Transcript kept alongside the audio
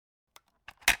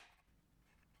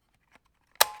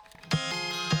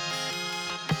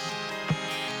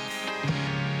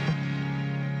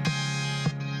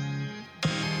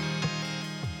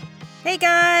Hey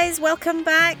guys, welcome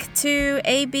back to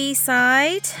AB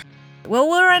Side. Well,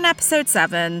 we're on episode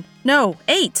 7. No,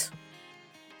 8.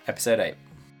 Episode 8.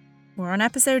 We're on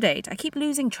episode 8. I keep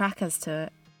losing track as to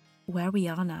where we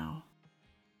are now.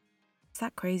 Is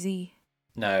that crazy?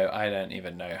 No, I don't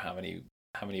even know how many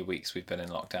weeks we've been in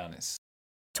lockdown. It's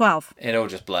 12. It all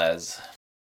just blurs.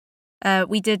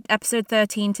 We did episode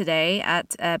 13 today at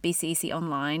BCEC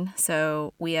Online,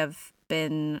 so we have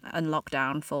been in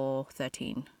lockdown for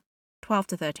 12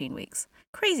 to 13 weeks.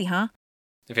 Crazy, huh?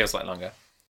 It feels like longer.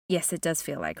 Yes, it does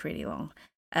feel like really long.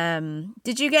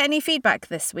 Did you get any feedback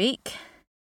this week?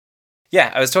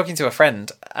 Yeah, I was talking to a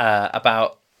friend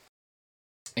about,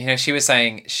 she was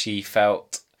saying she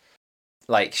felt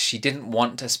like she didn't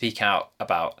want to speak out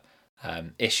about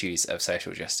issues of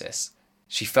social justice.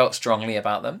 She felt strongly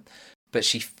about them, but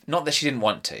not that she didn't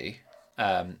want to,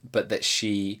 but that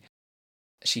she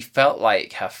felt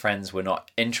like her friends were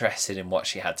not interested in what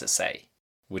she had to say,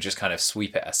 would just kind of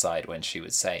sweep it aside when she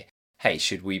would say, hey,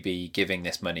 should we be giving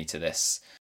this money to this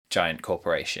giant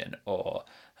corporation? Or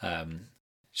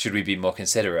should we be more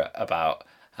considerate about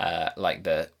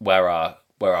where our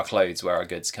clothes, where our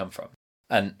goods come from?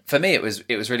 And for me, it was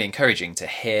really encouraging to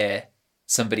hear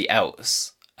somebody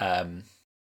else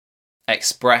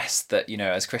express that,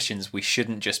 as Christians, we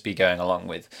shouldn't just be going along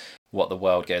with what the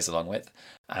world goes along with,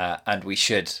 and we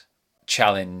should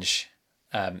challenge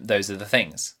those other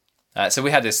things. So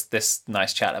we had this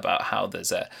nice chat about how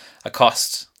there's a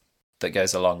cost that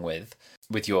goes along with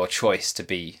your choice to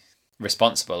be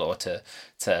responsible or to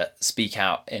speak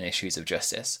out in issues of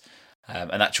justice.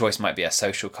 And that choice might be a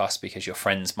social cost because your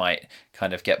friends might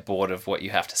kind of get bored of what you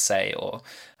have to say, or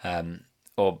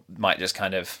might just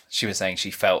kind of, she was saying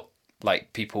she felt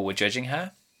like people were judging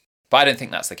her. But I don't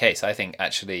think that's the case. I think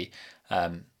actually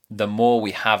the more we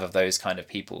have of those kind of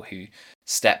people who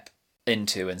step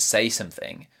into and say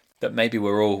something that maybe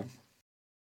we're all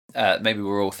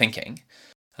thinking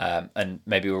and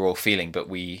maybe we're all feeling, but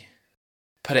we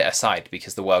put it aside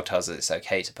because the world tells us it's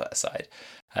okay to put aside.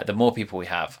 The more people we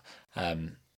have,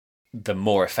 the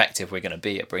more effective we're going to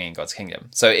be at bringing God's kingdom.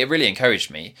 So it really encouraged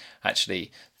me,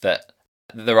 actually, that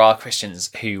there are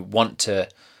Christians who want to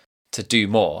do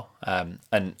more, and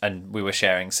we were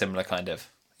sharing similar kind of,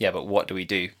 but what do we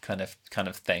do kind of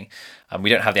thing.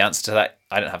 We don't have the answer to that.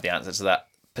 I don't have the answer to that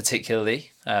particularly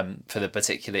for the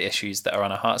particular issues that are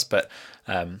on our hearts, but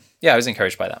I was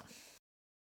encouraged by that.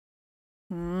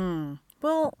 Well,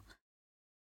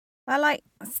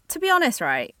 to be honest,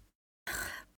 right,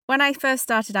 when I first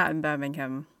started out in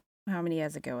Birmingham, how many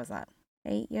years ago was that?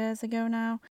 8 years ago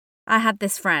now? I had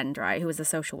this friend, right, who was a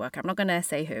social worker. I'm not going to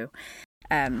say who.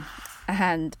 And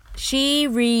she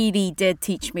really did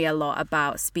teach me a lot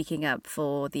about speaking up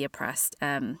for the oppressed.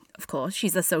 Of course,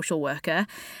 she's a social worker.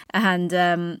 And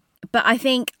but I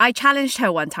think I challenged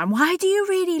her one time. Why do you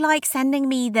really like sending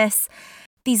me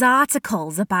these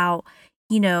articles about,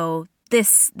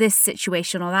 this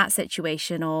situation or that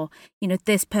situation or,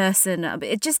 this person?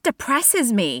 It just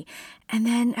depresses me. And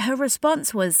then her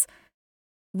response was,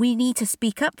 we need to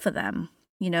speak up for them,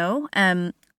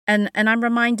 And I'm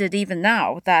reminded even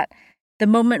now that the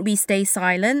moment we stay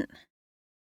silent,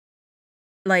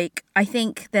 I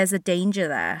think there's a danger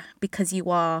there because you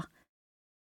are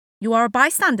a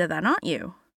bystander then, aren't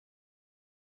you?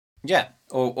 Yeah,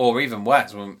 or even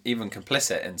worse, even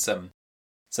complicit in some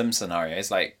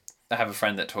scenarios. Like, I have a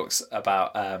friend that talks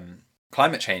about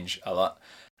climate change a lot,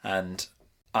 and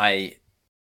I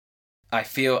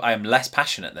feel I'm less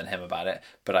passionate than him about it,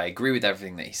 but I agree with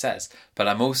everything that he says. But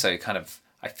I'm also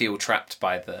I feel trapped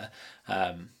by the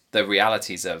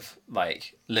realities of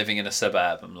living in a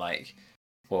suburb. I'm like,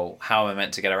 well, how am I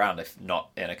meant to get around if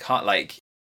not in a car?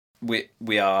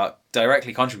 We are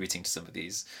directly contributing to some of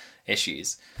these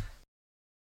issues,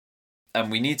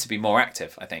 and we need to be more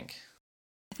active, I think.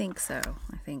 I think so.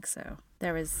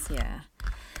 There is,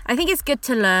 I think it's good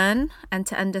to learn and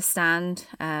to understand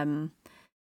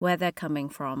where they're coming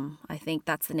from. I think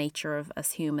that's the nature of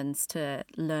us humans, to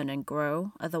learn and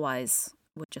grow. Otherwise,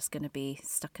 we're just going to be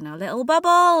stuck in our little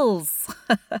bubbles.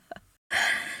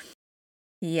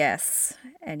 Yes.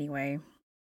 Anyway.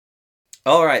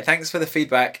 All right. Thanks for the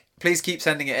feedback. Please keep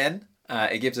sending it in.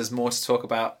 It gives us more to talk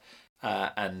about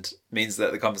and means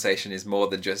that the conversation is more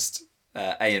than just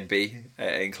A and B.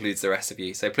 It includes the rest of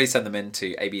you. So please send them in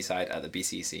to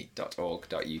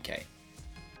abside@thebcc.org.uk.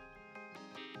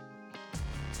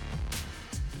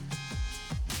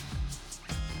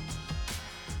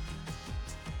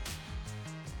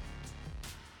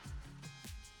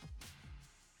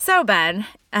 So, Ben,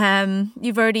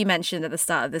 you've already mentioned at the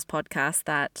start of this podcast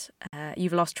that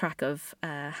you've lost track of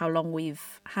how long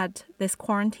we've had this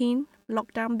quarantine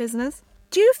lockdown business.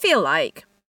 Do you feel like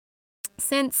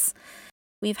since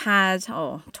we've had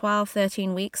 12,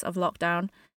 13 weeks of lockdown,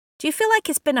 do you feel like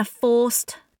it's been a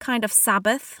forced kind of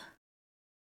Sabbath?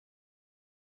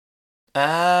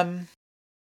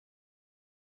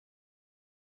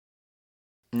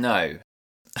 No.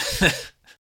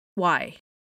 Why?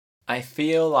 I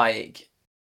feel like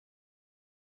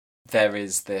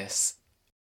there's this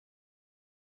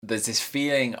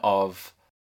feeling of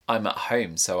I'm at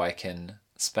home so I can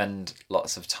spend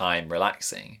lots of time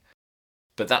relaxing.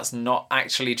 But that's not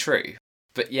actually true.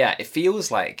 But yeah, it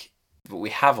feels like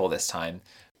we have all this time,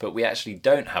 but we actually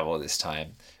don't have all this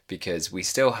time because we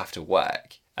still have to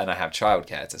work and I have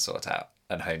childcare to sort out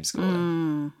and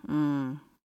homeschooling.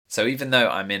 So even though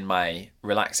I'm in my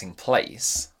relaxing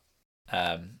place,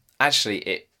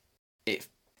 actually it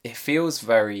feels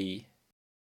very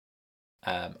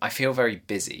I feel very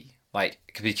busy, like,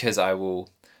 because I will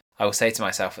say to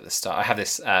myself at the start, I have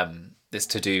this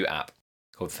to-do app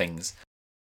called Things.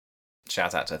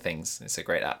 Shout out to Things. It's a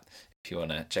great app if you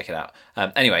want to check it out.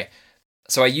 Anyway,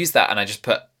 so I use that and I just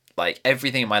put like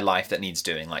everything in my life that needs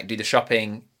doing, like do the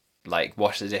shopping, like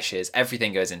wash the dishes,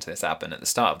 everything goes into this app. And at the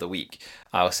start of the week,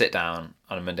 I'll sit down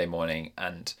on a Monday morning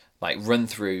and like run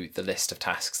through the list of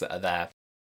tasks that are there,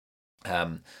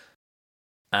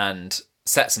 and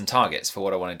set some targets for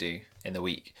what I want to do in the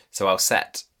week. So I'll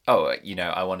set, I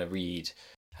want to read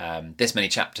this many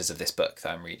chapters of this book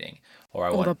that I'm reading, or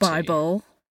I want the Bible.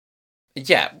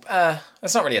 Yeah,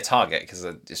 that's not really a target because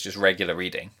it's just regular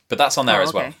reading, but that's on there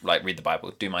as well. Like read the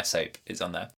Bible, do my soap is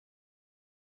on there.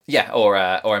 Yeah, or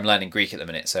I'm learning Greek at the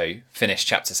minute, so finish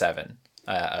chapter 7.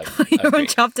 You're on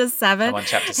chapter 7? I'm on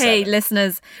chapter 7. Hey,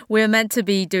 listeners, we're meant to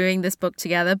be doing this book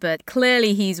together, but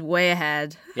clearly he's way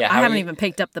ahead. Yeah, I haven't even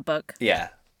picked up the book. Yeah.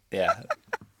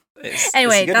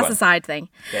 Anyway, that's a side thing.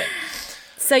 Yeah.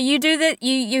 So you do that.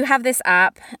 You have this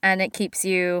app, and it keeps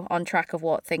you on track of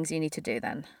what things you need to do.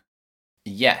 Then.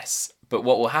 Yes, but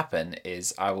what will happen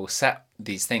is I will set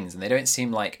these things and they don't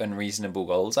seem like unreasonable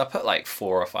goals. I put like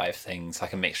 4 or 5 things,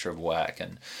 like a mixture of work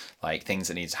and like things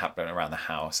that need to happen around the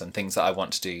house and things that I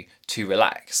want to do to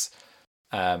relax.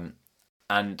 And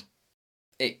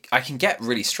I can get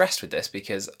really stressed with this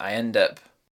because I end up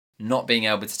not being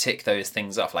able to tick those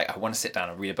things off. Like I want to sit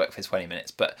down and read a book for 20 minutes,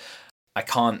 but I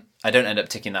don't end up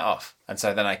ticking that off. And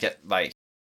so then I get like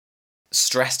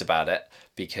stressed about it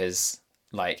because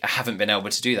like I haven't been able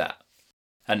to do that.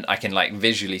 And I can like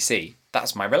visually see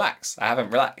that's my relax. I haven't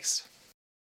relaxed.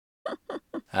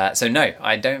 So no,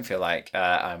 I don't feel like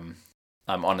I'm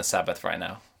on a Sabbath right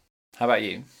now. How about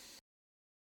you?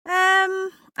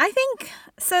 I think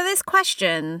so. This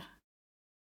question,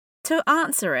 to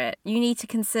answer it, you need to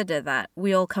consider that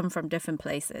we all come from different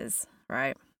places,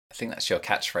 right? I think that's your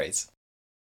catchphrase.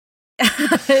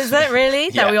 Is it really?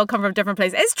 Yeah. That we all come from different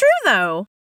places? It's true, though.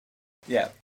 Yeah.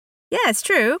 Yeah, it's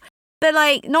true. But,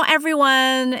 like, not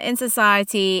everyone in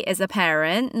society is a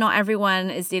parent. Not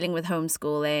everyone is dealing with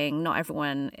homeschooling. Not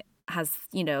everyone has,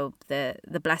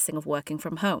 the blessing of working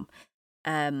from home.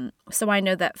 So I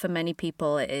know that for many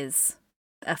people it is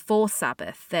a forced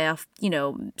Sabbath. They are,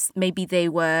 maybe they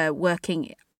were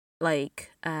working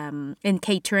like in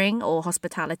catering or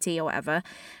hospitality or whatever,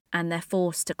 and they're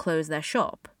forced to close their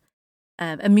shop.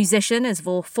 A musician is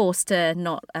forced to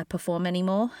not perform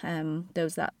anymore,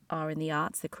 those that are in the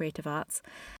arts, the creative arts.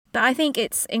 But I think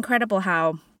it's incredible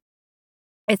how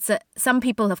some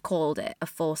people have called it a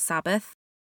forced Sabbath,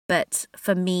 but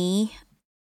for me,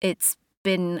 it's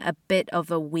been a bit of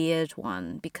a weird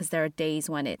one because there are days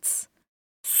when it's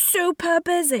super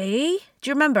busy.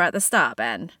 Do you remember at the start,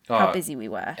 Ben, how busy we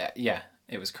were? Yeah,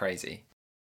 it was crazy.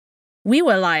 We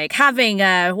were like having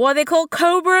what they call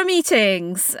Cobra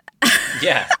meetings.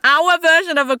 Yeah. Our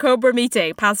version of a Cobra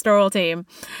meeting, pastoral team.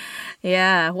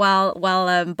 Yeah, while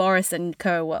Boris and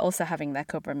co were also having their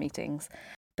Cobra meetings.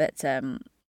 But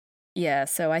yeah,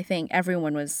 so I think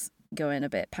everyone was going a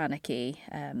bit panicky.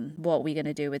 What are we going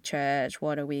to do with church?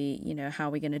 What are we, how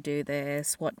are we going to do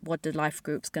this? What the life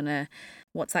group's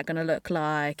what's that going to look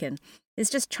like? And it's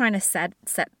just trying to set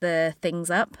the things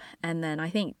up. And then I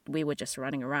think we were just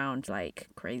running around like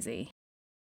crazy.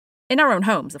 In our own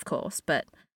homes, of course, but...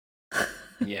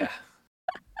 Yeah.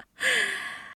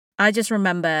 I just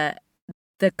remember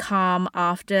the calm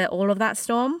after all of that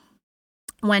storm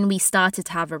when we started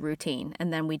to have a routine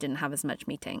and then we didn't have as many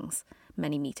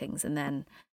meetings. And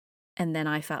then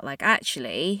I felt like,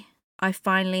 actually, I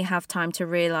finally have time to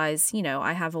realize,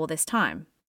 I have all this time.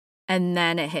 And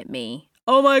then it hit me.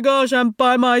 Oh my gosh, I'm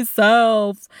by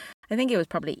myself. I think it was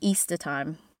probably Easter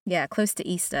time. Yeah, close to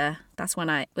Easter. That's when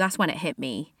it hit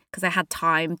me because I had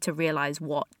time to realize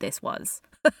what this was.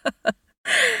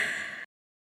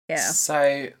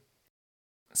 Yeah.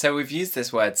 So we've used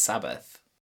this word Sabbath.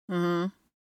 Mm-hmm.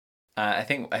 I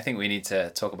think we need to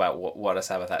talk about what a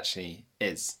Sabbath actually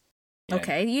is. You know?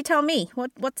 Okay, you tell me.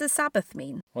 What does Sabbath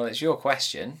mean? Well, it's your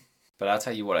question, but I'll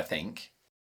tell you what I think,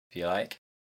 if you like.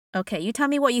 Okay, you tell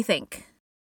me what you think.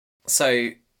 So,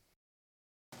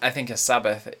 I think a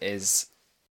Sabbath is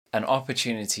an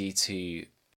opportunity to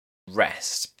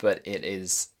rest, but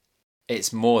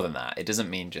it's more than that. It doesn't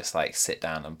mean just like sit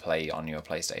down and play on your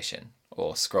PlayStation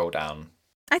or scroll down.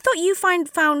 I thought you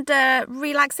found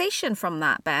relaxation from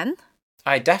that, Ben.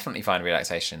 I definitely find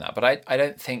relaxation in that, but I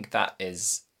don't think that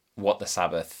is what the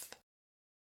Sabbath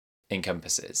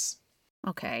encompasses.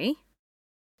 Okay.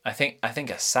 I think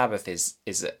a Sabbath is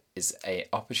a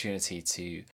opportunity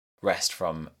to rest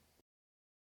from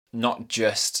not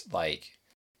just like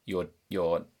your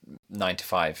 9 to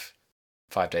 5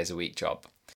 days a week job.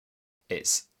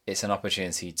 It's an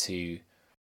opportunity to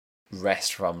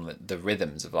rest from the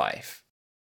rhythms of life.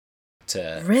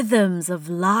 Rhythms of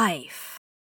life.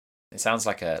 It sounds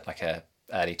like a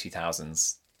early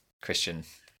 2000s Christian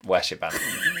worship band.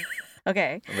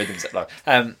 Okay. Rhythms of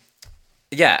life.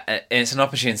 Yeah, it's an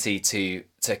opportunity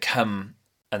to come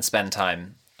and spend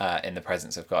time in the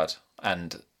presence of God,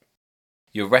 and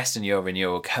your rest and your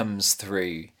renewal comes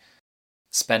through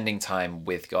spending time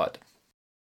with God.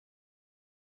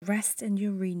 Rest and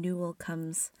your renewal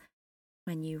comes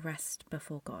when you rest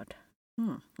before God.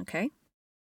 Okay.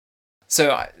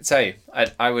 So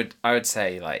I would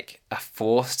say like a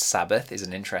forced Sabbath is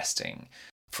an interesting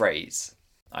phrase,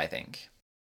 I think.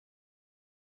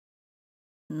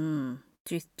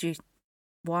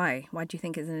 Why? Why do you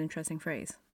think it's an interesting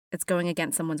phrase? It's going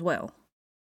against someone's will.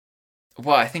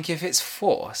 Well, I think if it's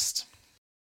forced,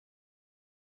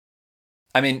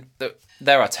 I mean,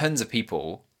 there are tons of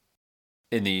people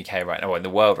in the UK right now, or in the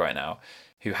world right now,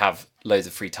 who have loads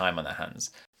of free time on their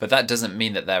hands. But that doesn't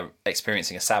mean that they're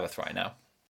experiencing a Sabbath right now.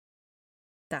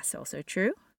 That's also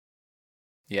true.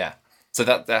 Yeah. So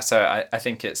I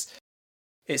think it's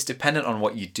dependent on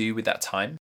what you do with that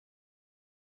time.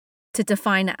 To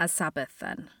define it as Sabbath,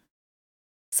 then.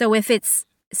 So if it's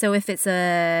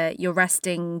you're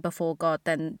resting before God,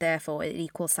 then therefore it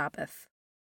equals Sabbath.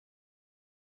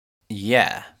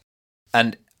 Yeah.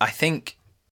 And I think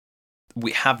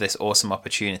we have this awesome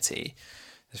opportunity.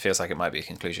 It feels like it might be a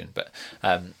conclusion, but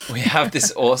we have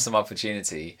this awesome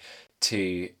opportunity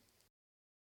to,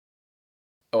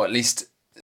 or at least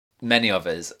many of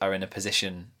us are in a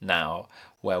position now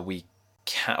where we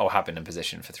can, or have been in a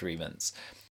position for 3 months,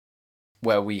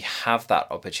 where we have that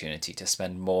opportunity to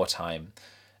spend more time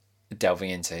delving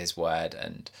into his word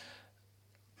and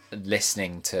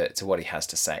listening to what he has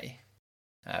to say.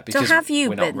 Because so have you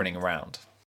we're been not running around.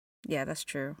 Yeah, that's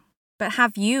true. But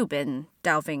have you been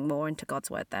delving more into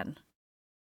God's word then?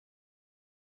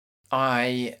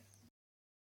 I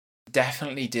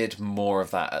definitely did more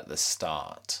of that at the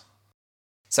start.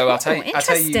 So I'll tell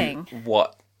you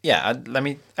what. Yeah,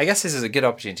 I guess this is a good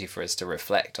opportunity for us to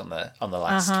reflect on the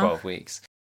last 12 weeks.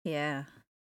 Yeah.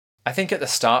 I think at the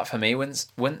start for me,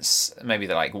 once maybe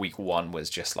like week 1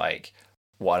 was just like,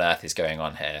 what on earth is going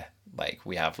on here? Like,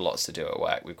 we have lots to do at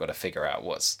work. We've got to figure out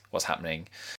what's happening.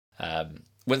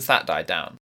 Once that died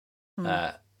down,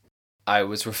 I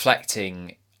was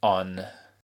reflecting on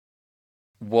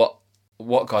what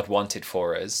God wanted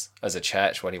for us as a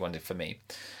church, what he wanted for me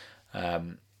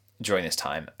during this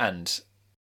time, and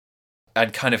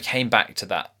kind of came back to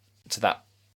that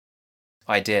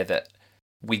idea that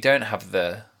we don't have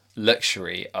the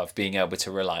luxury of being able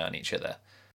to rely on each other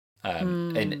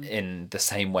in the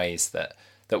same ways that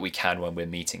we can when we're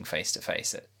meeting face to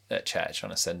face at church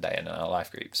on a Sunday and in our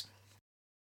life groups.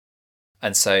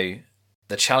 And so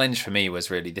the challenge for me was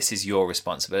really, this is your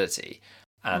responsibility,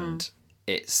 and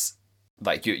it's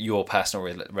like your personal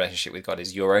relationship with God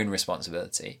is your own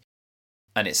responsibility,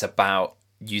 and it's about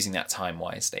using that time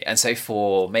wisely. And so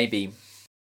for maybe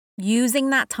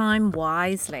using that time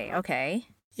wisely, okay.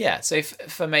 Yeah, so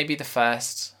for maybe the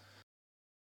first,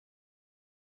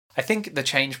 I think the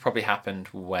change probably happened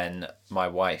when my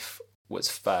wife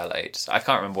was furloughed. So I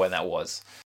can't remember when that was.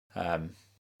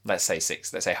 Let's say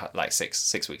 6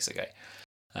 weeks ago.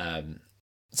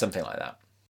 Something like that.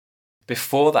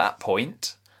 Before that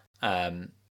point,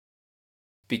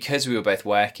 because we were both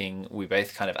working, we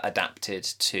both kind of adapted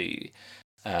to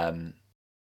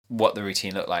what the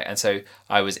routine looked like. And so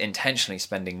I was intentionally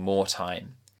spending more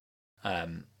time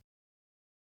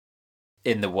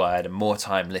in the Word and more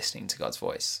time listening to God's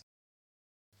voice.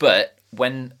 But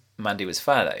when Mandy was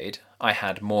furloughed, I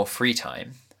had more free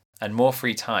time, and more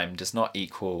free time does not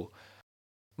equal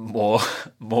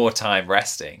more time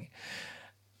resting.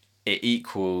 It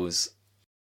equals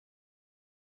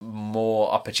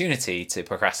more opportunity to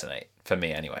procrastinate, for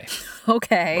me anyway.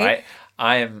 Okay. Right?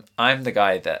 I'm the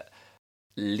guy that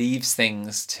leaves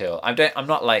things till I'm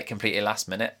not like completely last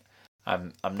minute.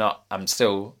 I'm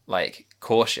still like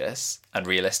cautious and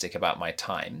realistic about my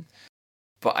time,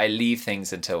 but I leave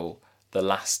things until the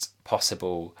last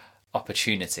possible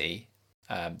opportunity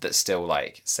that's still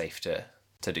like safe to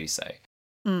do so.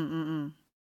 Mm-mm-mm.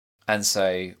 And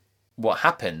so what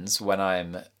happens when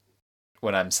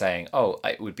I'm saying, oh,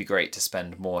 it would be great to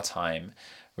spend more time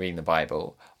reading the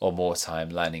Bible, or more time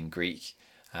learning Greek,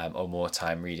 or more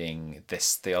time reading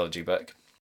this theology book,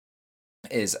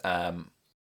 is I'll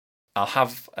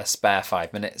have a spare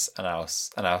 5 minutes and I'll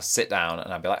sit down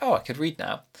and I'll be like, oh, I could read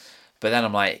now. But then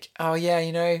I'm like, oh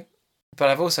yeah, but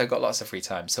I've also got lots of free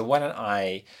time. So why don't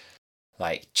I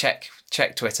like check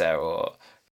Twitter or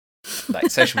like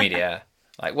social media?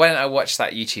 Like, why don't I watch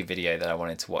that YouTube video that I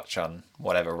wanted to watch on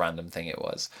whatever random thing it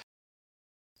was?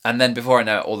 And then before I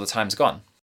know it, all the time's gone.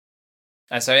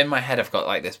 And so in my head, I've got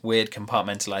like this weird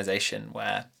compartmentalization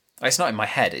where it's not in my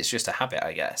head, it's just a habit,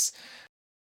 I guess,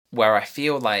 where I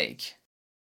feel like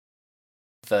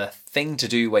the thing to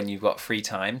do when you've got free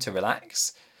time to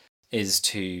relax is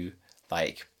to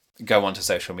like go onto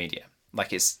social media.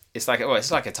 Like it's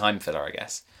like a time filler, I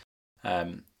guess.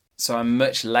 So I'm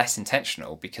much less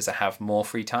intentional because I have more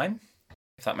free time,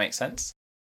 if that makes sense.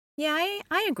 Yeah,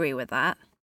 I agree with that.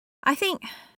 I think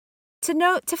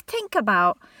to think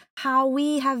about how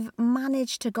we have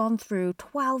managed to gone through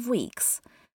 12 weeks.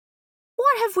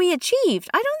 What have we achieved?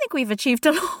 I don't think we've achieved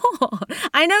a lot.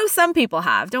 I know some people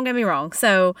have, don't get me wrong.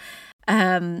 So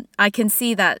I can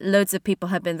see that loads of people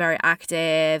have been very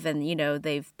active and,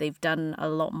 they've done a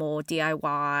lot more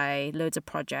DIY, loads of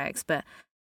projects. But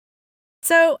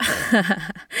so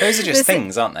those are just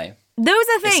things, aren't they? Those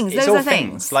are things. It's those all are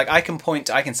things. Like I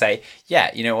can say, yeah,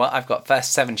 you know what? I've got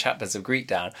first 7 chapters of Greek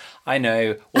down. I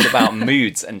know all about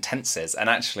moods and tenses, and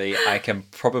actually I can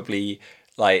probably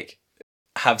like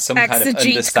have some kind of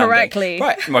understanding. Correctly.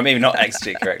 Right. Well, maybe not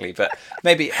exegete correctly, but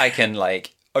maybe I can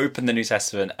like open the New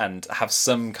Testament and have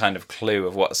some kind of clue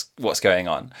of what's going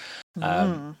on.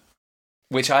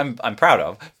 Which I'm proud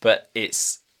of, but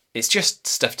it's just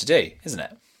stuff to do, isn't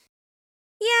it?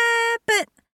 Yeah, but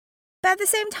at the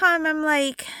same time, I'm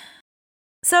like,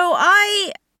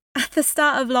 at the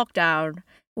start of lockdown,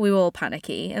 we were all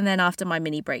panicky. And then after my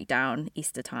mini breakdown,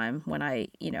 Easter time, when I,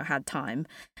 had time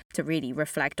to really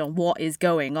reflect on what is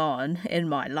going on in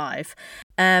my life,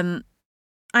 I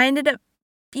ended up,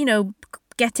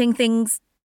 getting things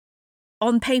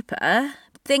on paper,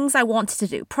 things I wanted to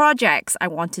do, projects I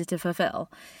wanted to fulfill.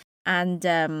 And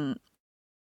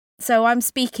so I'm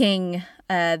speaking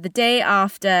the day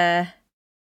after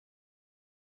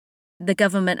the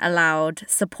government allowed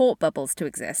support bubbles to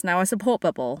exist. Now, a support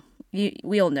bubble,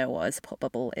 we all know what a support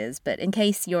bubble is, but in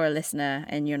case you're a listener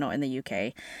and you're not in the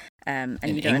UK, and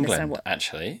in you don't England, understand what...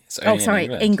 actually.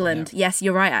 England. Yeah. Yes,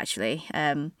 you're right, actually.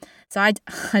 So I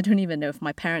don't even know if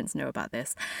my parents know about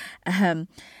this.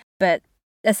 But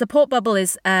a support bubble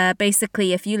is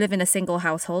basically if you live in a single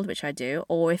household, which I do,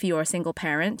 or if you're a single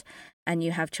parent and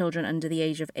you have children under the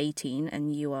age of 18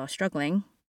 and you are struggling,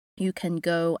 you can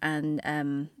go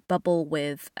and bubble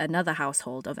with another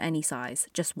household of any size,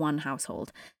 just one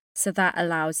household. So that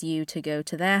allows you to go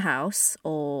to their house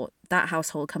or that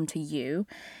household come to you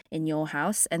in your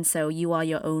house. And so you are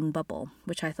your own bubble,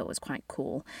 which I thought was quite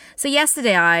cool. So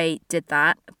yesterday I did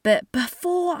that. But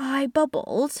before I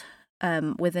bubbled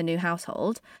with a new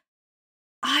household,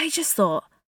 I just thought,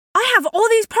 I have all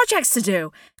these projects to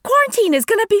do. Quarantine is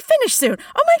going to be finished soon.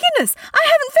 Oh my goodness, I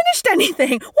haven't finished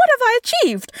anything. What have I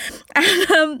achieved?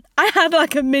 And I had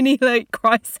like a mini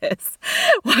crisis.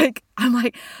 I'm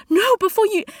like, no, before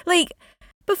I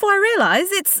realise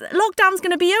lockdown's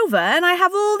going to be over and I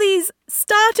have all these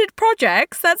started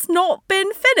projects that's not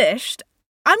been finished.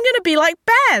 I'm going to be like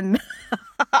Ben.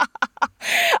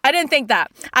 I didn't think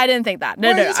that.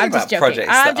 No, I'm just joking.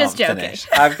 I'm just joking. Finished.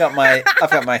 I've got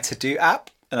my to-do app.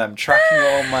 And I'm tracking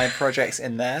all my projects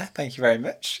in there. Thank you very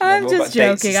much. I'm just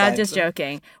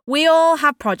joking. We all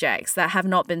have projects that have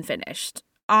not been finished.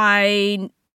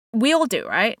 We all do,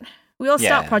 right? We all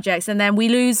start projects and then we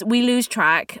lose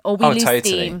track or we lose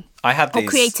steam. I had these, or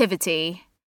creativity.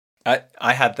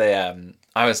 I had the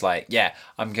I was like, yeah,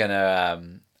 I'm gonna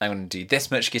do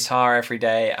this much guitar every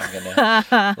day. I'm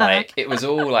gonna it was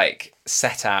all like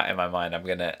set out in my mind. I'm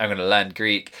gonna learn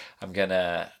Greek. I'm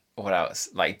gonna what else?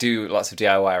 Do lots of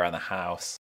DIY around the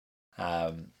house.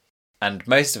 And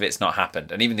most of it's not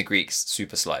happened. And even the Greek's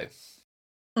super slow.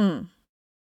 I don't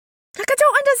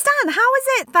understand. How is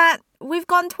it that we've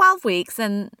gone 12 weeks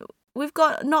and we've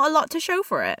got not a lot to show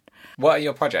for it? What are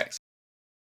your projects?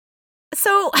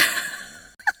 So,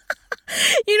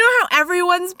 you know how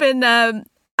everyone's been,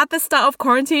 at the start of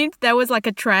quarantine, there was like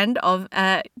a trend of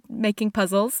making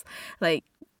puzzles, like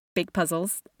big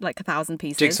puzzles, like 1,000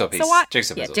 pieces. Jigsaw pieces. So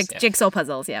Jigsaw puzzles. Jigsaw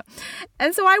puzzles, yeah.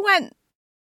 And so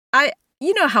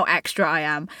you know how extra I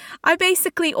am. I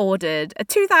basically ordered a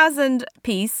 2,000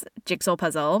 piece jigsaw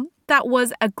puzzle that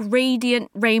was a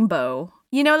gradient rainbow.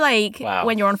 You know, like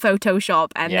when you're on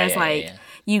Photoshop and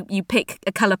you pick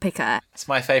a color picker. It's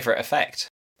my favorite effect,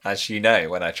 as you know,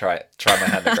 when I try my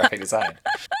hand at graphic design.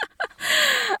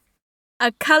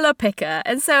 A color picker,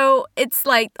 and so it's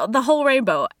like the whole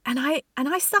rainbow. And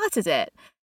I started it,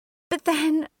 but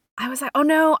then I was like, oh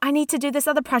no, I need to do this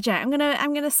other project.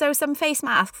 I'm gonna sew some face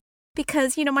masks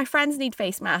because my friends need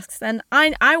face masks, and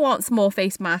I want some more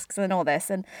face masks and all this.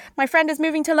 And my friend is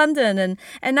moving to London,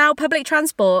 and now public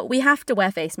transport we have to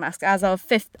wear face masks as of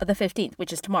the 15th,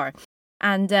 which is tomorrow.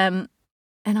 And I'm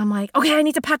like, okay, I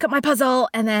need to pack up my puzzle,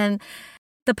 and then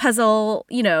the puzzle,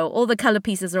 all the color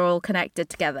pieces are all connected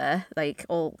together, like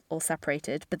all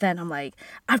separated. But then I'm like,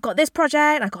 I've got this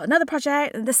project, I've got another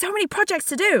project, and there's so many projects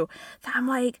to do that I'm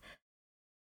like,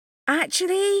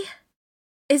 actually,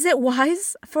 is it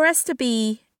wise for us to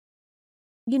be,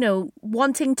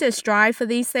 wanting to strive for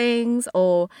these things,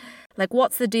 or like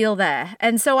what's the deal there?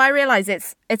 And so I realize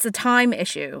it's a time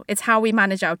issue. It's how we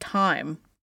manage our time.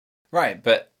 Right,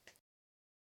 but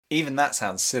even that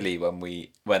sounds silly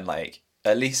when like,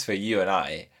 at least for you and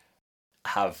I,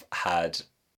 have had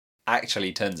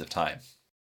actually tons of time.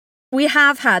 We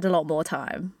have had a lot more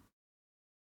time.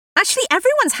 Actually,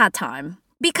 everyone's had time,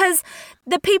 because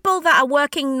the people that are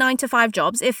working 9-to-5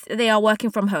 jobs, if they are working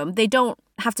from home, they don't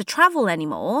have to travel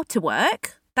anymore to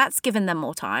work. That's given them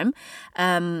more time.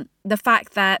 The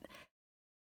fact that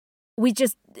we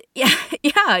just,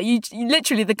 you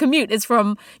literally, the commute is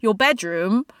from your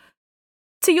bedroom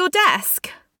to your desk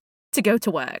to go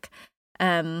to work.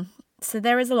 So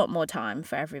there is a lot more time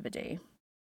for everybody.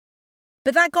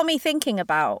 But that got me thinking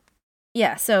about,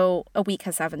 so a week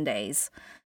has 7 days.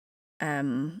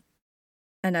 And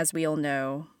as we all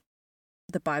know,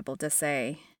 the Bible does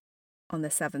say on the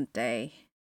 7th day,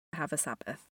 have a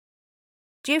Sabbath.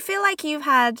 Do you feel like you've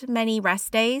had many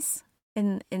rest days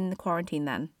in the quarantine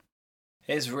then?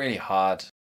 It's really hard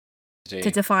to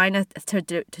define to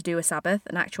do a Sabbath,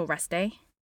 an actual rest day.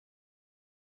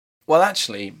 Well,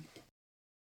 actually,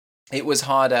 it was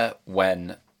harder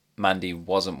when Mandy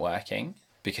wasn't working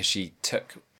because she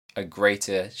took a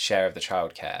greater share of the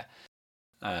childcare.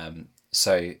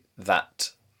 So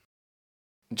that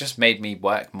just made me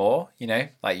work more,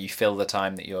 like you fill the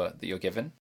time that you're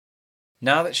given.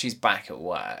 Now that she's back at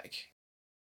work,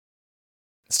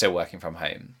 still working from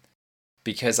home,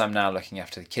 because I'm now looking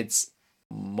after the kids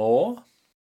more.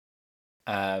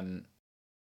 Here's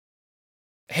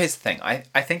the thing. I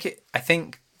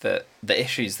think that the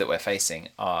issues that we're facing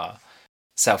are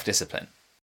self-discipline.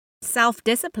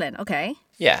 Self-discipline, okay.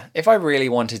 Yeah, if I really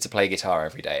wanted to play guitar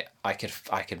every day, I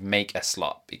could make a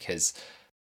slot, because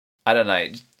I don't know,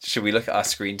 should we look at our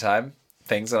screen time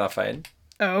things on our phone?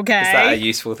 Okay. Is that a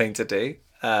useful thing to do?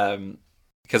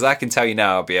 Because I can tell you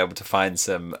now, I'll be able to find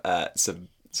some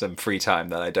free time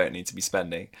that I don't need to be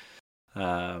spending.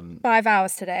 5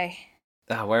 hours today.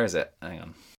 Where is it? Hang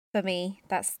on. For me,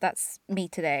 that's me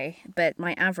today. But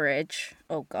my average,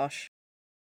 oh gosh.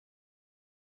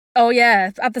 Oh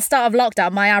yeah, at the start of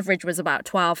lockdown, my average was about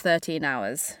 12, 13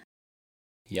 hours.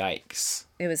 Yikes.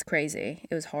 It was crazy.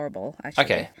 It was horrible, actually.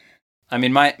 Okay. I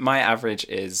mean, my average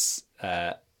is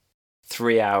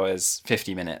 3 hours,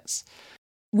 50 minutes.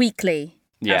 Weekly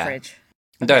average.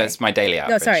 Okay. No, it's my daily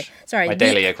average. No, sorry. My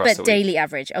daily across the week. But daily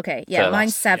average. Okay, yeah,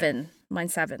 mine's 7. Yeah.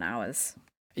 Mine's 7 hours.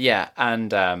 Yeah,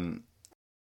 and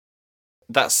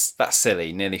that's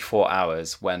silly. Nearly 4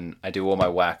 hours when I do all my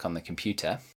work on the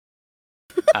computer.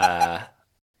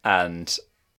 And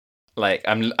like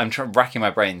I'm racking my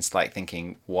brains, like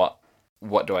thinking what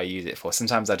do I use it for?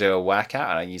 Sometimes I do a workout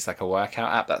and I use like a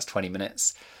workout app that's 20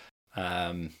 minutes.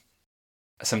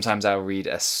 Sometimes I'll read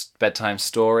a bedtime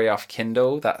story off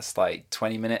Kindle that's like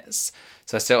 20 minutes.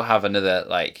 So I still have another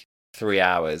like 3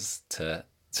 hours to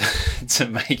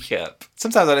make up.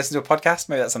 Sometimes I listen to a podcast,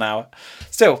 maybe that's an hour.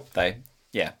 Still though,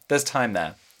 yeah, there's time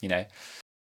there,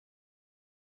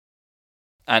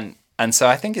 And so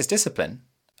I think it's discipline.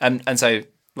 And so,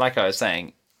 like I was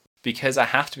saying, because I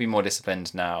have to be more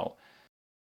disciplined now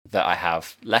that I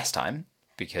have less time,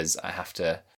 because I have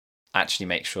to actually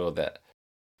make sure that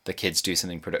the kids do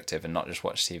something productive and not just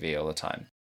watch TV all the time.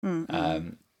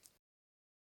 Mm-hmm.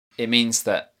 It means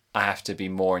that I have to be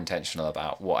more intentional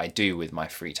about what I do with my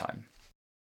free time.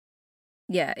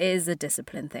 Yeah, it is a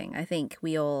discipline thing. I think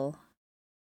we all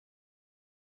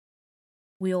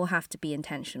we all have to be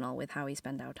intentional with how we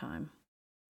spend our time.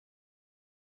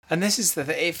 And this is the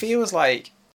thing. It feels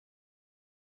like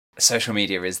social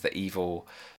media is the evil,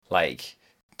 like,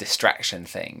 distraction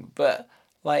thing. But,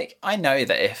 like, I know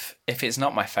that if it's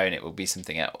not my phone, it will be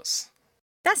something else.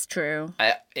 That's true.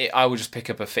 I will just pick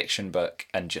up a fiction book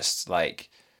and just, like,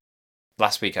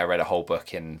 last week I read a whole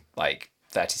book in, like,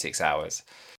 36 hours.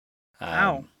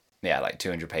 Wow. Yeah, like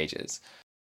 200 pages.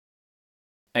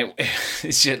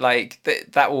 It's just like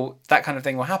that kind of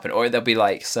thing will happen. Or there'll be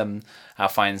like I'll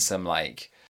find some like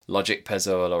logic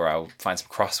puzzle, or I'll find some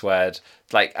crossword.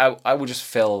 Like I will just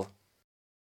fill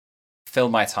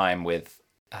my time with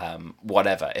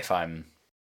whatever if I'm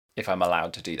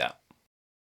allowed to do that.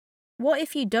 What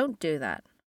if you don't do that?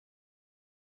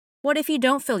 What if you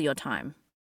don't fill your time?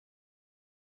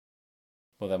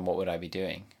 Well, then what would I be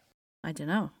doing? I don't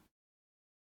know.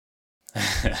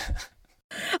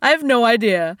 I have no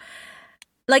idea.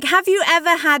 Like, have you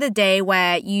ever had a day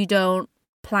where you don't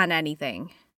plan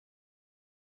anything?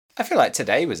 I feel like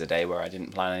today was a day where I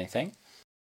didn't plan anything.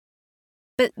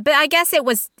 But I guess it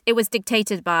was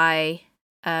dictated by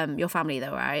your family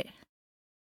though, right?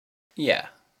 Yeah.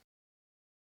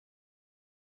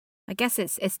 I guess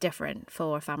it's different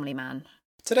for a family man.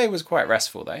 Today was quite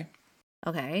restful though.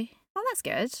 Okay. Well, that's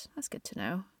good. That's good to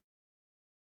know.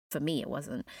 For me, it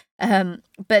wasn't.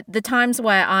 But the times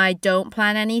where I don't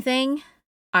plan anything,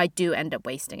 I do end up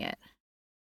wasting it.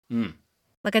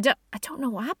 Like I don't know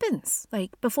what happens.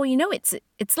 Like before you know it's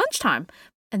lunchtime,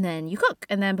 and then you cook,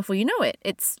 and then before you know it,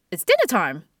 it's dinner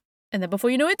time, and then before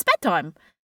you know it's bedtime.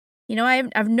 You know, I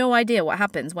have no idea what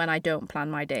happens when I don't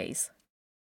plan my days.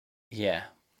 Yeah.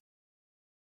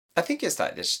 I think it's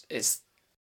like this. It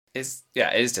is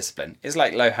discipline. It's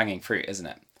like low hanging fruit, isn't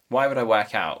it? Why would I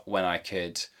work out when I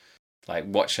could, like,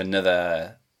 watch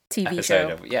another TV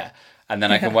episode show? And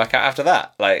then I can work out after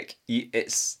that. Like,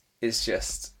 it's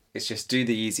just do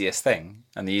the easiest thing,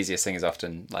 and the easiest thing is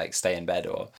often like stay in bed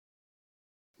or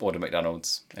order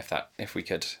McDonald's if we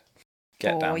could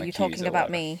get down. Or are you talking about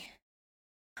me?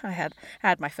 I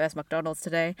had my first McDonald's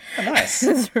today. Oh, nice.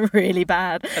 It was really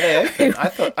bad. Are they open? I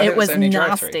thought it was only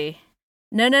nasty.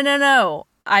 No.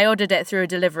 I ordered it through a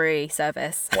delivery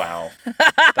service. Wow.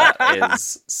 That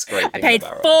is scraping I paid the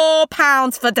barrel.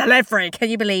 £4 for delivery. Can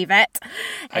you believe it?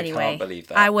 Anyway, I can't believe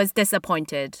that. I was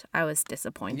disappointed.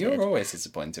 You're always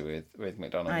disappointed with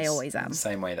McDonald's. I always am. The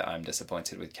same way that I'm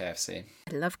disappointed with KFC.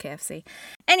 I love KFC.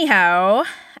 Anyhow,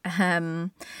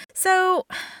 so,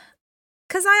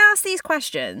 because I asked these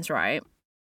questions, right?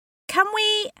 Can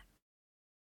we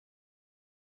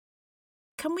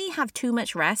have too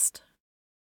much rest?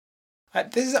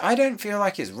 I don't feel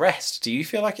like it's rest. Do you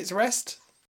feel like it's rest?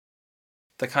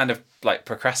 The kind of like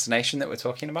procrastination that we're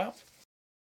talking about?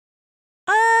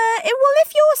 Well,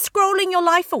 if you're scrolling your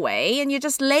life away and you're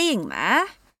just laying there,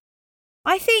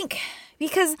 I think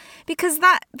because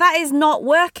that is not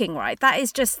working, right? That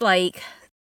is just like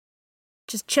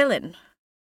just chilling.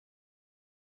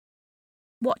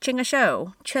 Watching a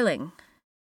show, chilling.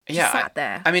 Just sat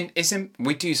there. I mean,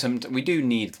 we do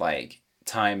need like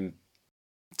time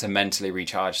to mentally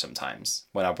recharge sometimes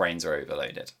when our brains are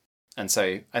overloaded. And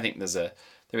so I think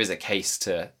there is a case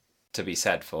to be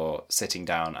said for sitting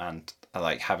down and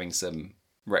like having some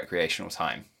recreational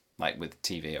time, like with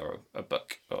TV or a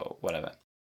book or whatever.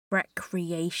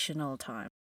 Recreational time.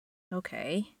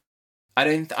 Okay. I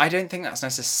don't think that's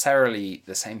necessarily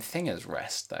the same thing as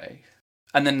rest though.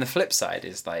 And then the flip side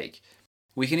is like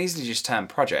we can easily just turn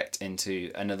project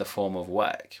into another form of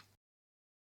work.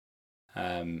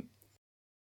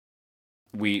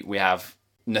 We have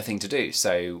nothing to do,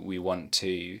 so we want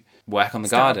to work on the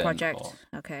garden. Project.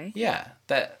 Okay. Yeah,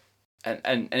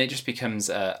 and it just becomes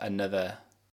another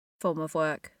form of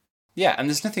work. Yeah, and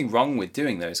there's nothing wrong with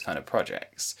doing those kind of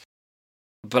projects,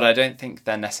 but I don't think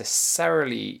they're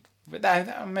necessarily.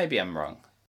 Maybe I'm wrong,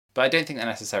 but I don't think they're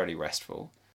necessarily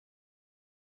restful.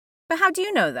 But how do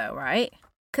you know, though, right?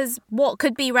 Because what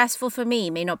could be restful for me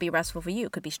may not be restful for you.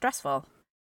 It could be stressful.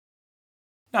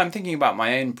 No, I'm thinking about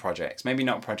my own projects. Maybe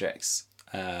not projects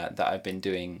that I've been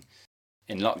doing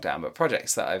in lockdown, but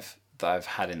projects that I've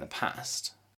had in the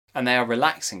past, and they are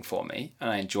relaxing for me, and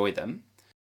I enjoy them.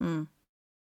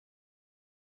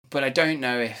 But I don't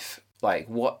know if like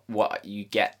what you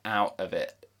get out of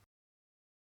it.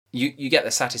 You get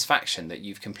the satisfaction that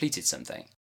you've completed something.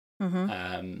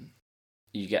 Mm-hmm.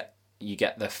 You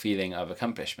get the feeling of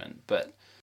accomplishment, but.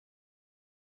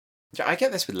 I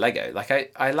get this with Lego. Like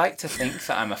I like to think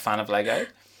that I'm a fan of Lego.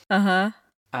 And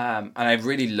I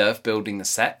really love building the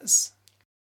sets.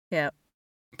 Yeah.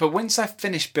 But once I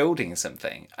finish building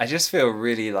something, I just feel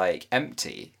really like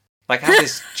empty. Like I have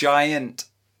this giant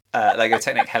like a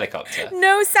Technic helicopter.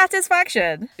 No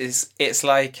satisfaction. It's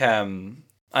like I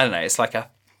don't know. It's like a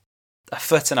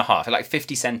foot and a half, like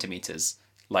 50 centimeters,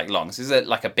 like long. So it's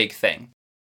like a big thing.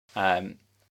 And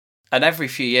every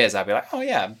few years, I'd be like, oh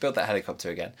yeah, build that helicopter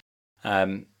again.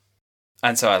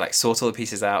 And so I like sort all the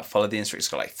pieces out, follow the instructions.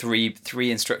 It's got like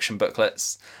three instruction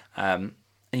booklets, and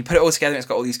you put it all together. And it's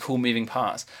got all these cool moving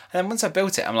parts. And then once I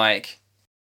built it, I'm like,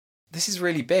 this is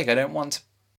really big. I don't want to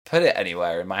put it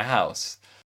anywhere in my house.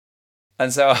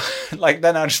 And so, like,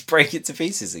 then I'll just break it to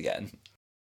pieces again.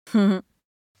 And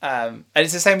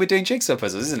it's the same with doing jigsaw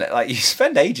puzzles, isn't it? Like, you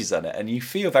spend ages on it, and you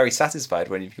feel very satisfied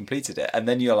when you've completed it, and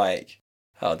then you're like,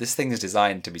 oh, this thing is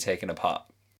designed to be taken apart.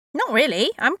 Not really.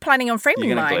 I'm planning on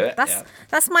framing mine. Glue it?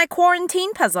 That's my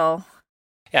quarantine puzzle.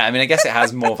 Yeah, I mean, I guess it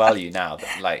has more value now,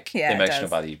 like emotional does.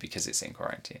 Value, because it's in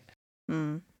quarantine.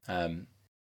 Mm.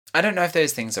 I don't know if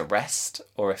those things are rest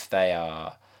or if they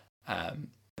are. I'm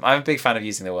a big fan of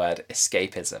using the word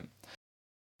escapism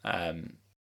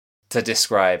to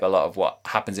describe a lot of what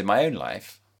happens in my own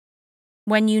life.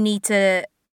 When you need to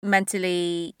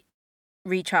mentally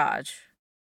recharge.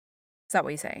 Is that what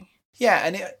you're saying? Yeah,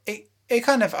 and it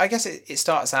kind of, I guess it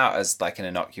starts out as like an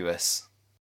innocuous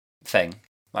thing.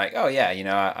 Like, oh yeah, you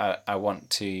know, I want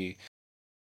to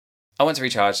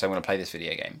recharge, so I want to play this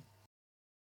video game.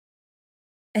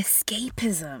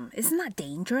 Escapism. Isn't that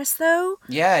dangerous though?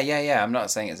 Yeah. I'm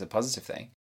not saying it's a positive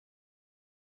thing.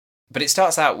 But it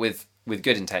starts out with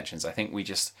good intentions. I think we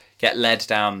just get led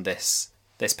down this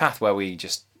path where we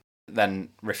just then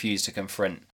refuse to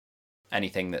confront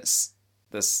anything that's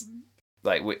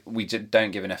like we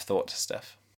don't give enough thought to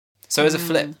stuff. So as a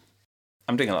flip,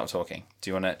 I'm doing a lot of talking. Do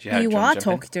you want to? You are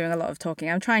doing a lot of talking.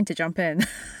 I'm trying to jump in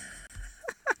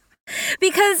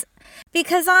because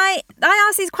I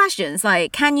ask these questions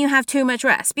like, can you have too much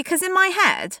rest? Because in my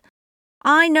head,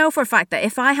 I know for a fact that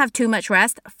if I have too much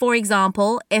rest, for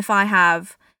example, if I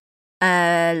have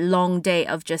a long day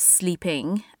of just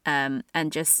sleeping and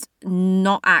just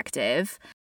not active,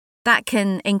 that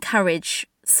can encourage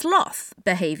sloth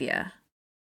behavior.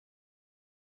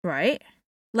 Right?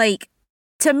 Like,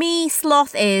 to me,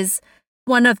 sloth is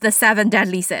one of the 7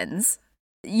 deadly sins.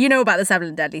 You know about the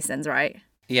 7 deadly sins, right?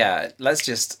 Yeah,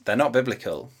 they're not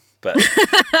biblical, but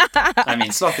I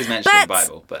mean, sloth is mentioned in the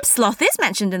Bible. But sloth is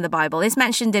mentioned in the Bible. It's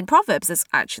mentioned in Proverbs,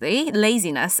 actually.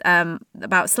 Laziness,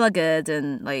 about sluggard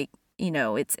and, like, you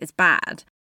know, it's bad.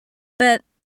 But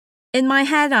in my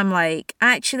head, I'm like,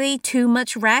 actually, too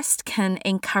much rest can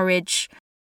encourage,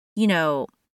 you know,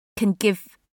 can give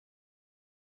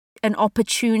an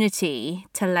opportunity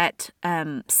to let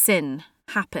sin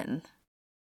happen.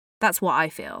 That's what I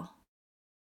feel.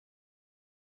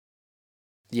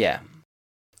 Yeah.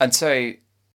 And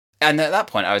at that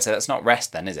point, I would say that's not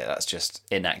rest then, is it? That's just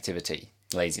inactivity,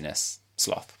 laziness,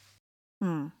 sloth.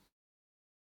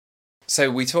 So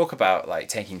we talk about like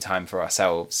taking time for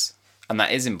ourselves, and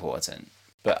that is important,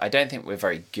 but I don't think we're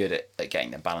very good at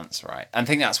getting the balance right. And I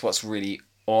think that's what's really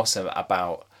awesome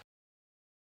about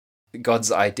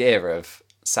God's idea of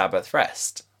Sabbath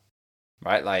rest,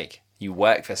 right? Like, you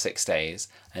work for 6 days,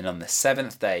 and on the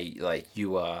 7th day, like,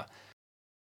 you are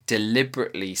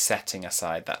deliberately setting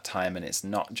aside that time, and it's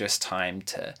not just time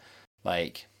to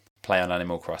like play on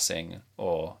Animal Crossing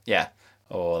or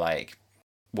like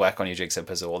work on your jigsaw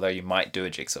puzzle, although you might do a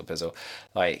jigsaw puzzle.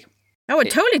 Like, I would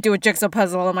totally do a jigsaw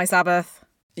puzzle on my Sabbath.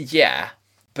 Yeah,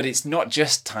 but it's not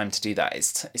just time to do that.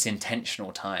 It's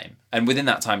intentional time, and within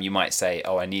that time, you might say,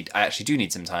 "Oh, I actually do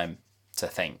need some time to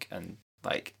think and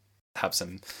like have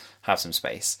some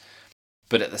space."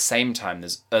 But at the same time,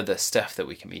 there's other stuff that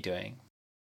we can be doing.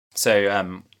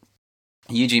 So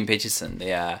Eugene Peterson,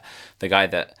 the guy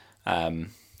that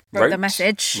wrote the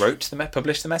message,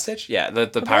 published the message. Yeah,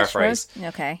 the paraphrase.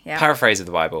 Okay, yeah. Paraphrase of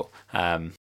the Bible.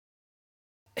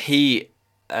 He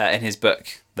in his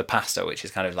book The Pastor, which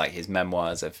is kind of like his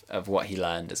memoirs of what he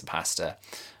learned as a pastor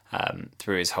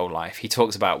through his whole life, he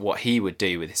talks about what he would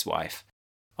do with his wife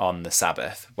on the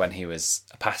Sabbath when he was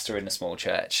a pastor in a small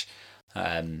church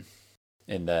in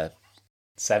the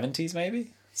 70s,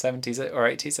 maybe 70s or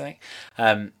 80s, I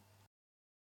think.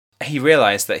 He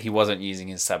realized that he wasn't using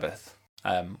his Sabbath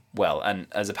well, and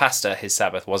as a pastor, his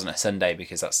Sabbath wasn't a Sunday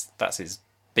because that's his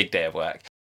big day of work.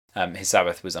 His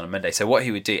Sabbath was on a Monday. So what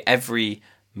he would do every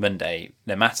Monday,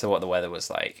 no matter what the weather was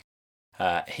like,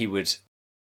 he would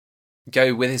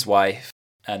go with his wife,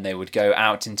 and they would go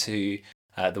out into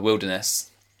the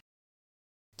wilderness,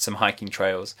 some hiking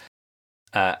trails,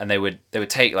 and they would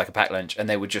take like a packed lunch, and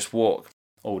they would just walk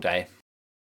all day,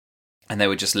 and they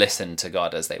would just listen to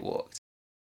God as they walked.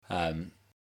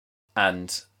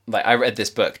 And like, I read this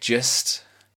book just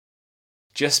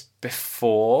just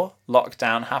before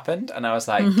lockdown happened, and I was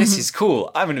like, this is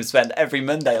cool. I'm going to spend every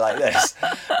Monday like this.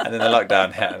 And then the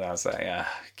lockdown hit, and I was like,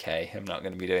 okay, I'm not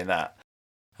going to be doing that.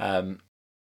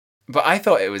 But I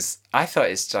thought it's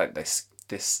like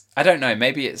this. I don't know.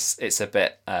 Maybe it's a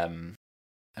bit.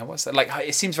 What's that? Like,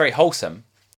 it seems very wholesome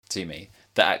to me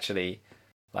that actually,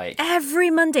 like,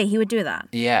 every Monday he would do that.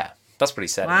 Yeah, that's what he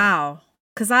said. Wow,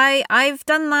 because I've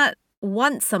done that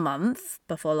once a month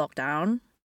before lockdown.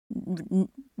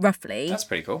 Roughly. That's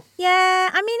pretty cool. Yeah,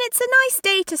 I mean, it's a nice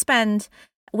day to spend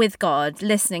with God,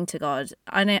 listening to God,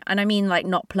 and I mean, like,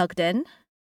 not plugged in.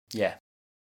 Yeah.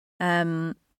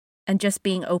 And just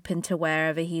being open to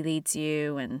wherever He leads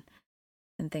you and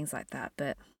things like that.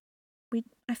 But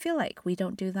I feel like we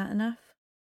don't do that enough.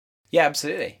 Yeah,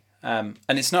 absolutely. And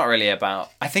it's not really about.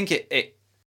 I think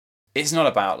it's not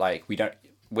about, like,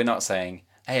 we're not saying,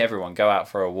 hey, everyone, go out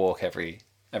for a walk every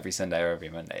Sunday or every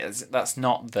Monday. That's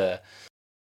not the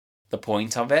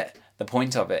point of it. The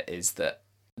point of it is that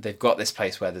they've got this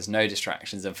place where there's no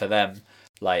distractions, and for them,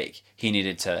 like, he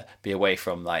needed to be away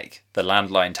from, like, the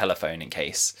landline telephone in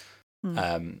case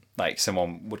like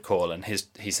someone would call, and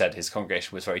he said his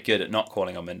congregation was very good at not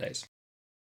calling on Mondays.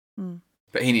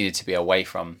 But he needed to be away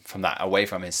from that, away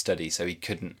from his study, so he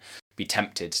couldn't be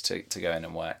tempted to go in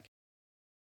and work.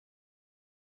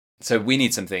 So we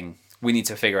need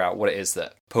to figure out what it is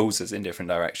that pulls us in different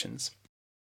directions.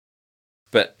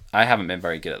 But I haven't been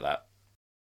very good at that.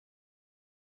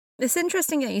 It's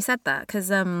interesting that you said that,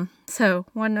 because so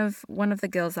one of the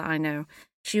girls that I know,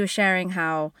 she was sharing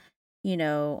how, you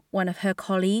know, one of her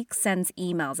colleagues sends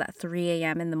emails at 3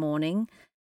 a.m. in the morning,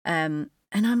 and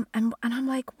I'm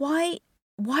like, why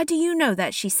do you know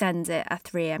that she sends it at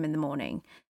 3 a.m. in the morning?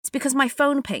 It's because my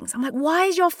phone pings. I'm like, why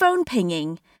is your phone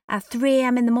pinging at 3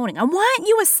 a.m. in the morning? And why aren't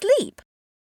you asleep?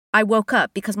 I woke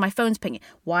up because my phone's pinging.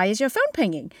 Why is your phone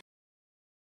pinging?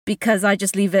 Because I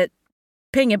just leave it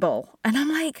pingable. And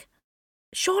I'm like,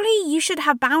 surely you should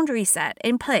have boundaries set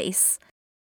in place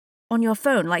on your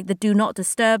phone, like the do not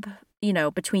disturb, you know,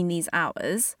 between these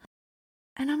hours.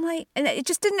 And I'm like, and it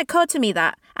just didn't occur to me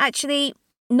that actually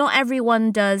not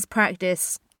everyone does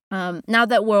practice. Now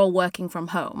that we're all working from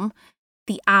home,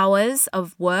 the hours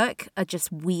of work are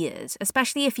just weird,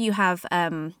 especially if you have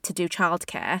to do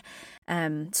childcare,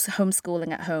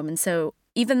 homeschooling at home. And so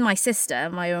even my sister,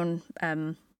 my own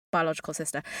biological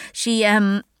sister, she's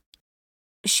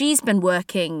been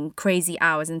working crazy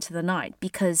hours into the night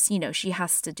because, you know, she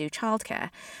has to do childcare,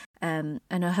 and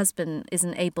her husband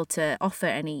isn't able to offer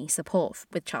any support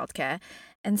with childcare.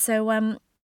 And so,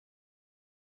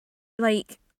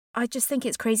 like, I just think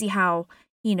it's crazy how,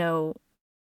 you know,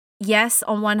 yes,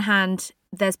 on one hand,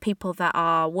 there's people that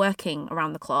are working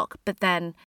around the clock, but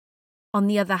then on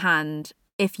the other hand,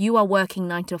 if you are working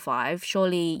 9 to 5,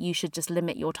 surely you should just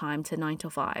limit your time to 9 to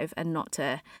 5 and not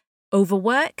to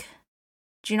overwork.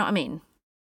 Do you know what I mean?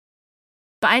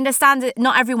 But I understand that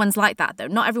not everyone's like that, though.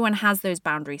 Not everyone has those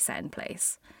boundaries set in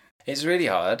place. It's really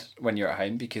hard when you're at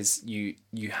home because you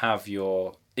have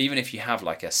your, even if you have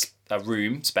like a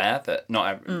room spare that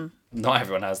not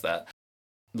everyone has that.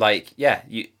 Like, yeah,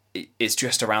 it's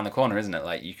just around the corner, isn't it?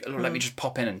 Like, let me just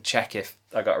pop in and check if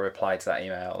I got a reply to that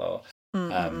email,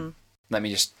 or let me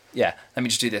just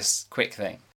do this quick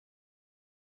thing.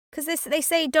 Because they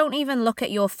say don't even look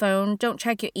at your phone, don't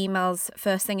check your emails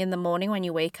first thing in the morning when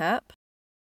you wake up.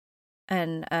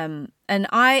 And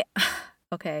I,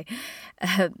 okay,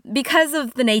 because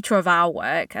of the nature of our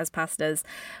work as pastors,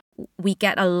 we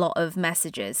get a lot of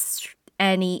messages,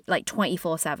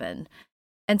 24/7.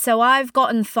 And so I've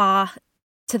gotten far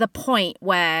to the point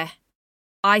where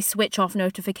I switch off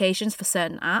notifications for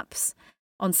certain apps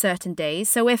on certain days.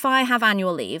 So if I have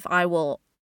annual leave, I will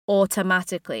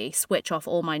automatically switch off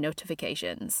all my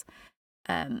notifications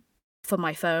for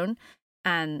my phone,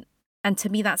 and to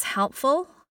me that's helpful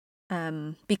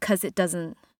because it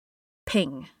doesn't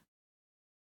ping.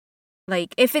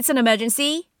 Like, if it's an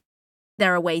emergency,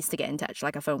 there are ways to get in touch,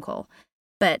 like a phone call,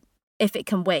 but if it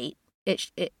can wait,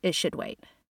 it should wait.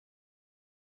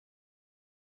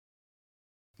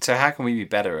 So how can we be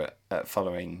better at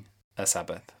following a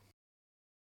Sabbath?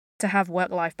 To have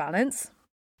work-life balance.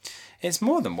 It's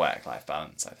more than work-life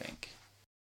balance, I think.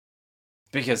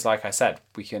 Because, like I said,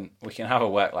 we can have a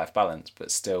work-life balance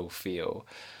but still feel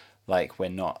like we're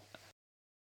not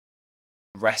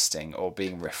resting or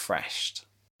being refreshed.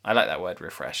 I like that word,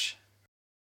 refresh.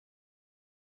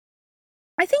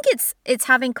 I think it's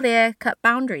having clear-cut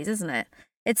boundaries, isn't it?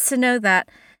 It's to know that,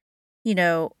 you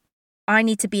know, I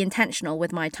need to be intentional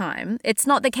with my time. It's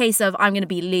not the case of I'm going to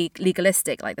be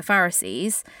legalistic like the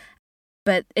Pharisees,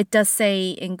 but it does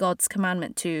say in God's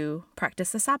commandment to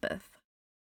practice the Sabbath.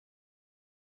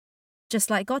 just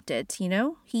like God did, you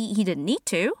know? He didn't need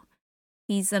to.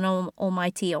 He's an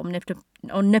almighty,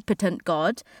 omnipotent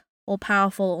God,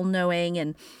 all-powerful, all-knowing,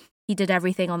 and he did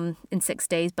everything in 6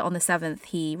 days, but on the seventh,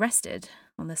 he rested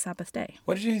on the Sabbath day.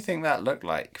 What did you think that looked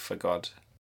like for God?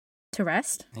 To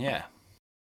rest? Yeah.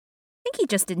 I think he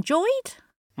just enjoyed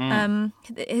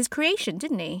his creation,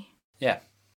 didn't he? Yeah.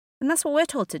 And that's what we're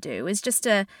told to do, is just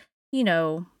to, you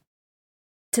know,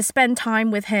 to spend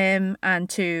time with him and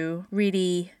to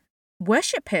really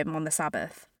worship him on the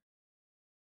Sabbath.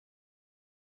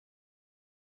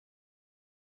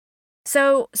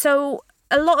 So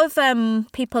a lot of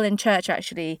people in church,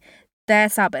 actually, their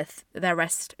Sabbath, their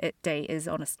rest day is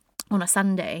on a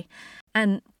Sunday.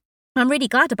 And I'm really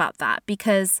glad about that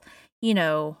because, you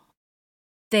know,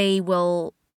 they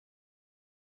will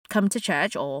come to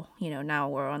church or, you know, now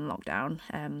we're on lockdown,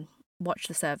 watch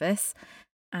the service.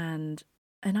 And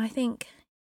I think,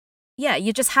 yeah,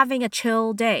 you're just having a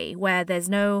chill day where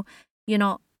you're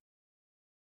not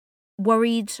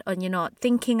worried and you're not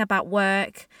thinking about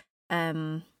work.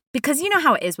 Because you know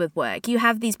how it is with work. You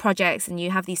have these projects and you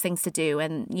have these things to do,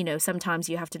 and you know sometimes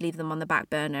you have to leave them on the back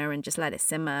burner and just let it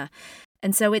simmer.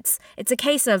 And so it's a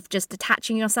case of just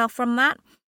detaching yourself from that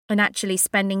and actually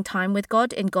spending time with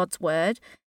God in God's word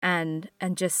and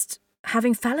just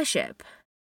having fellowship.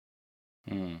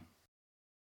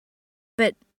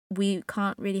 But we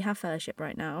can't really have fellowship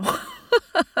right now.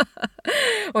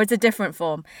 Or it's a different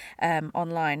form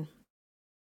online.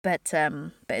 But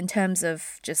in terms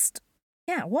of just,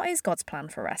 what is God's plan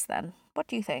for rest then? What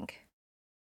do you think?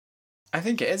 I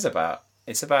think it's about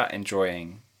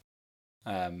enjoying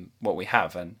what we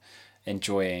have and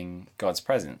enjoying God's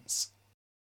presence.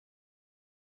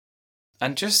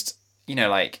 And just, you know,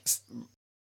 like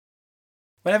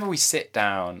whenever we sit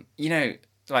down, you know,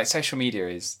 like social media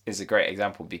is a great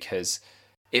example because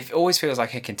it always feels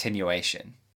like a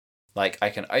continuation. Like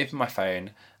I can open my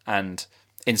phone and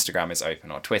Instagram is open,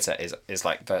 or Twitter is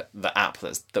like the app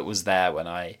that was there when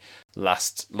I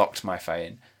last locked my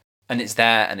phone, and it's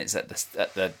there, and it's at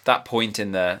that point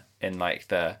in the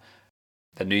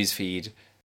news feed,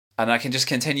 and I can just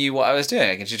continue what I was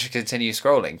doing. I can just continue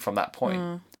scrolling from that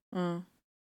point. And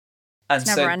it's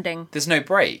never ending. There's no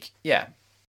break. Yeah,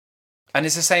 and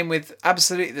it's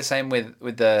absolutely the same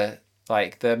with the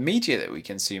media that we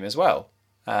consume as well.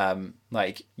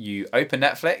 Like you open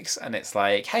Netflix and it's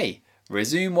like, hey,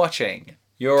 resume watching.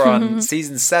 You're on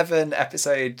season 7,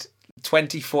 episode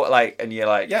 24, and you're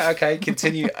like, yeah, okay,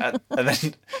 continue. And then,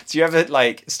 do you ever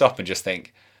stop and just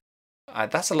think,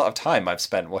 that's a lot of time I've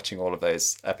spent watching all of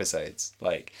those episodes.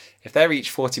 Like, if they're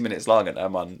each 40 minutes long and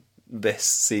I'm on this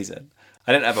season,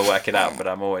 I don't ever work it out, but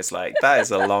I'm always like, that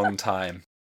is a long time.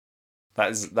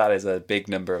 That is a big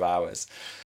number of hours.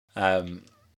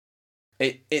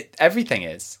 Everything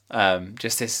is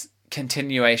just this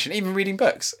continuation. Even reading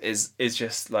books is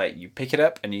just like you pick it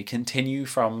up and you continue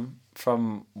from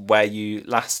where you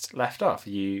last left off.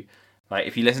 You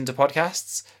if you listen to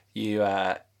podcasts, you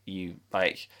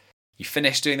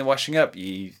finish doing the washing up,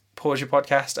 you pause your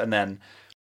podcast, and then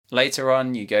later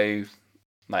on you go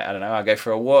I don't know, I'll go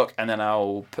for a walk and then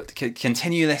I'll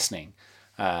continue listening.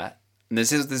 There's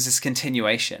this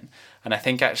continuation, and I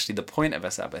think actually the point of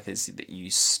a Sabbath is that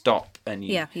you stop and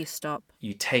you stop.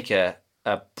 You take a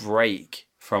break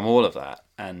from all of that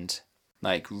and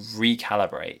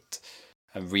recalibrate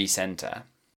and recenter.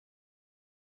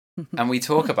 And we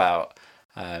talk about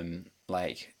how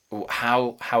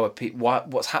are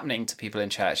what's happening to people in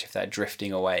church if they're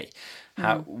drifting away.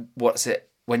 What's it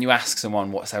when you ask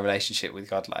someone what's their relationship with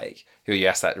God like? Who you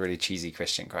ask that really cheesy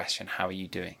Christian question, how are you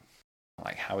doing?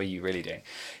 How are you really doing?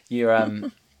 You're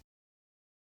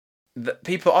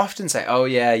people often say, oh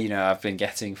yeah, you know, I've been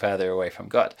getting further away from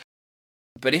God.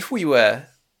 But if we were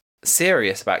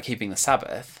serious about keeping the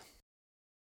Sabbath,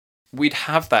 we'd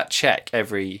have that check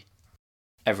every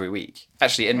week.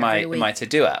 Actually, in my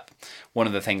to-do app, one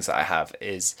of the things that I have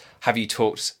is, have you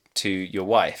talked to your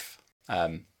wife?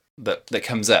 That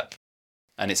comes up,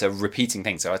 and it's a repeating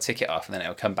thing. So I'll tick it off, and then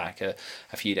it'll come back a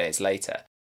few days later,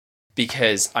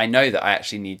 because I know that I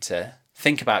actually need to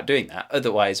think about doing that.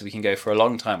 Otherwise, we can go for a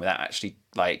long time without actually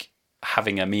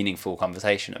having a meaningful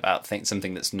conversation about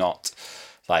something that's not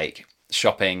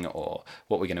shopping or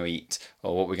what we're going to eat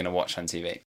or what we're going to watch on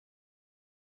TV.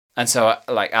 And so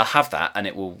I'll have that, and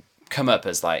it will come up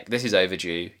as this is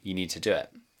overdue, you need to do it.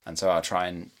 And so I'll try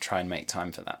and make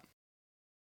time for that.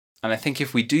 And I think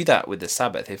if we do that with the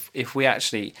Sabbath, if we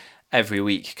actually every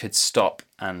week could stop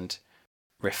and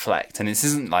reflect, and this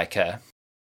isn't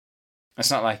it's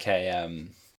not like a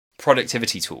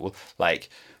productivity tool,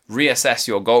 reassess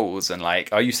your goals and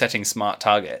are you setting smart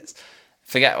targets?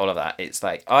 forget all of that. It's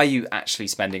like, are you actually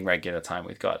spending regular time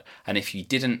with God? And if you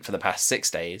didn't for the past 6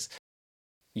 days,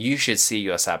 you should see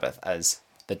your Sabbath as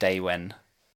the day when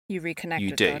you reconnect you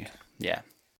with do. God. Yeah.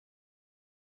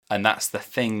 And that's the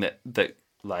thing that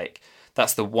like,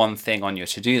 that's the one thing on your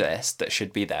to-do list that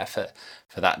should be there for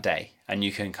that day. And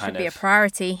you can kind Should be a of...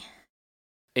 priority.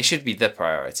 It should be the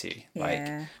priority. Yeah.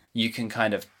 Like, you can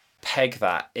kind of peg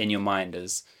that in your mind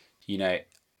as, you know,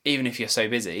 even if you're so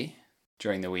busy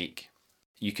during the week,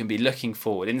 you can be looking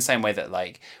forward in the same way that,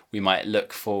 like, we might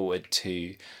look forward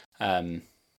to...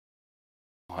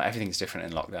 everything's different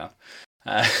in lockdown.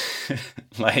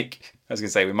 Like, I was going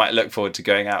to say, we might look forward to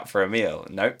going out for a meal.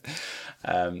 Nope.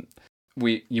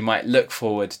 You might look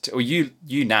forward to, or you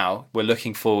now were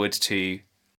looking forward to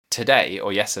today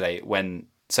or yesterday when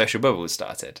Social Bubbles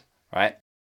started, right?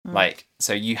 Like,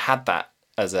 so you had that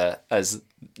as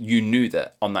you knew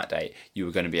that on that day you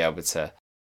were going to be able to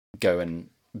go and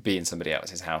be in somebody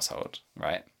else's household,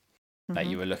 right? Like,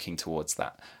 you were looking towards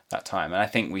that time. And I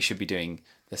think we should be doing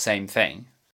the same thing.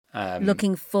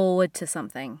 Looking forward to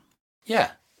something.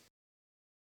 Yeah.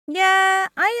 Yeah,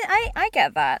 I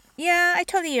get that. Yeah, I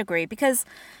totally agree. Because,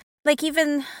 like,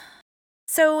 even...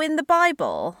 So in the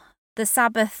Bible, the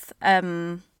Sabbath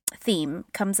theme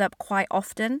comes up quite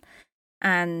often.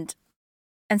 And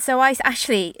so I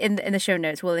actually, in the show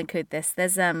notes, will include this.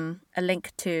 There's a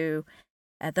link to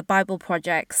the Bible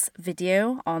Project's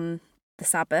video on the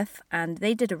Sabbath. And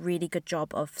they did a really good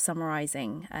job of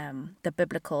summarizing the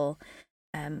biblical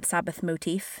Sabbath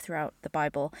motif throughout the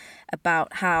Bible,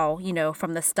 about how, you know,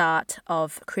 from the start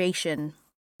of creation,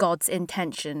 God's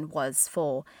intention was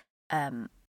for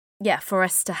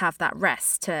us to have that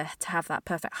rest, to have that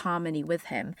perfect harmony with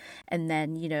him. And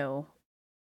then, you know,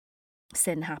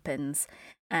 sin happens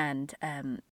and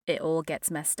it all gets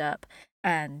messed up.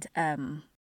 And then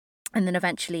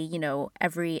eventually, you know,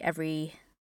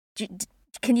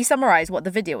 can you summarize what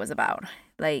the video was about?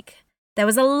 Like, there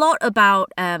was a lot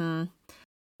about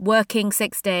working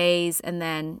 6 days and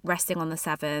then resting on the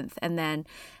seventh, and then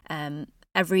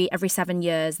every 7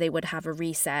 years they would have a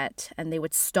reset and they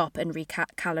would stop and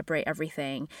recalibrate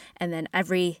everything, and then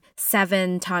every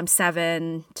 7 times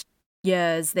 7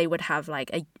 years they would have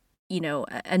like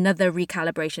another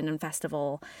recalibration and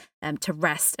festival to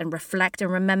rest and reflect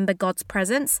and remember God's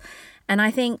presence. And I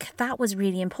think that was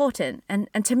really important, and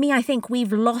to me, I think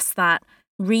we've lost that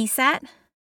reset.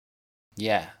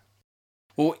 Yeah.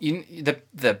 Well,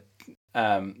 the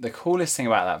coolest thing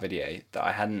about that video that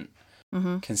I hadn't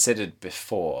considered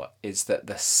before is that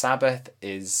the Sabbath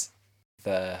is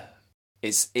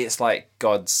it's like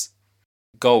God's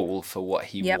goal for what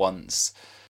he wants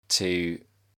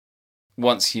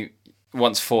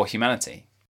for humanity.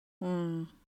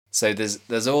 So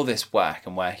there's all this work,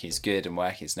 and work is good and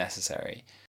work is necessary.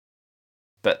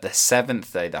 But the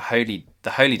seventh day, the holy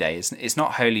day, it's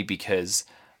not holy because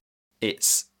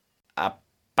it's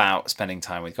about spending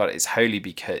time with God. It's holy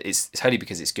because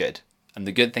it's good. And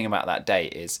the good thing about that day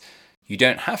is you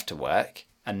don't have to work,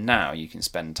 and now you can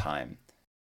spend time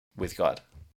with God.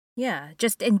 Yeah,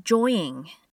 just enjoying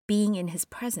being in his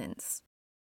presence.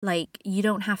 Like, you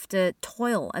don't have to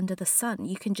toil under the sun.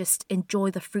 You can just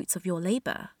enjoy the fruits of your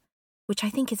labor, which I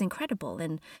think is incredible.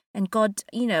 And God,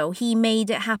 you know, he made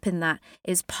it happen. That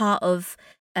is part of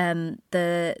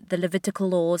the Levitical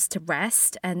laws to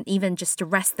rest, and even just to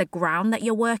rest the ground that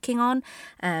you're working on,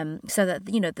 so that,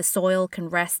 you know, the soil can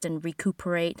rest and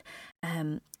recuperate.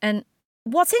 And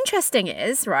what's interesting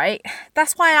is, right,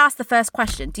 that's why I asked the first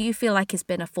question, do you feel like it's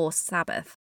been a forced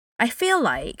Sabbath? I feel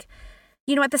like,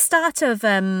 you know, at the start of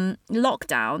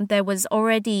lockdown, there was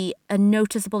already a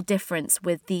noticeable difference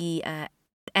with the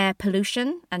air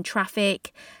pollution and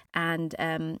traffic and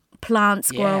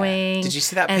plants growing. Did you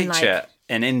see that picture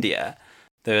in India?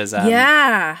 There was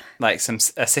like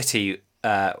a city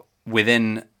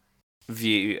within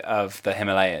view of the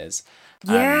Himalayas.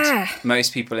 Yeah. And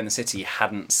most people in the city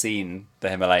hadn't seen the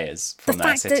Himalayas from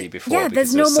that city before. Yeah,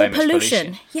 because there's no more so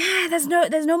pollution. Yeah, there's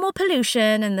no more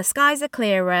pollution, and the skies are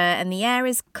clearer, and the air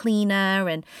is cleaner,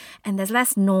 and there's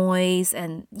less noise,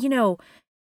 and, you know,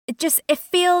 it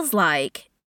feels like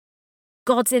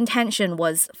God's intention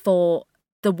was for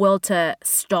the world to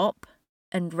stop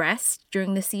and rest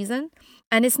during the season.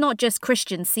 And it's not just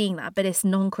Christians seeing that, but it's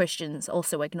non-Christians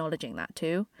also acknowledging that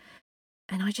too.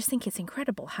 And I just think it's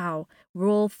incredible how we're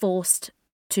all forced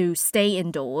to stay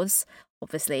indoors.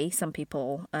 Obviously, some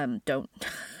people don't.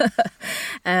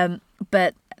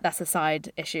 But that's a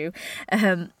side issue.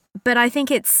 But I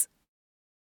think it's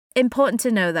important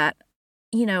to know that,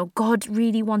 you know, God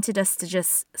really wanted us to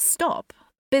just stop.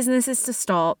 Businesses to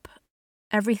stop.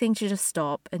 Everything to just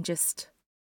stop and just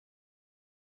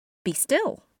be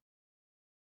still.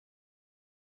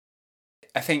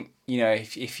 I think,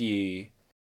 if you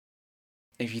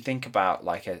think about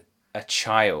like a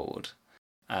child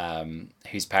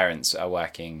whose parents are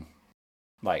working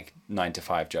like 9 to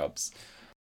 5 jobs,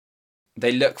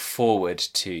 they look forward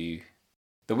to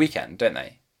the weekend, don't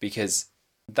they? Because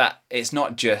that it's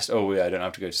not just, oh, yeah, I don't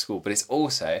have to go to school, but it's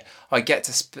also, I get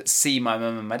to see my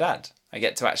mum and my dad. I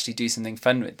get to actually do something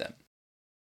fun with them.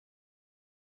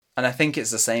 And I think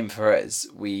it's the same for us.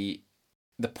 The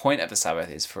point of the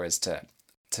Sabbath is for us to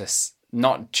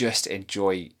not just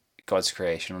enjoy God's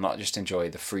creation, or not just enjoy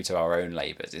the fruit of our own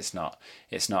labours. It's not,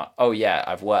 oh yeah,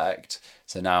 I've worked,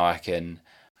 so now I can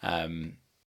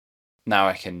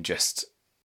just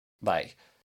like,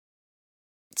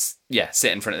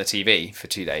 sit in front of the TV for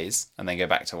 2 days and then go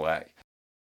back to work.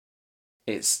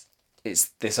 It's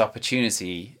this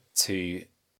opportunity to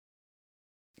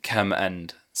come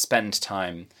and spend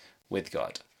time with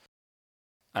God.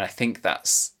 And I think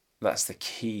that's the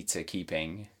key to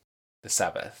keeping the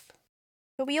Sabbath.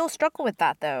 But we all struggle with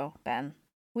that, though, Ben.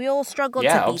 We all struggle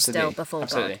Yeah, to be still before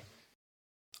absolutely. God.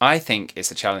 I think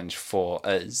it's a challenge for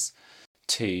us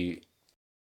to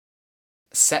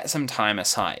set some time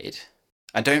aside.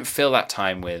 I don't fill that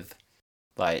time with,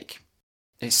 like,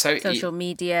 it's so... Social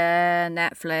media,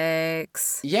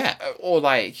 Netflix. Yeah, or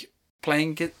like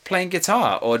playing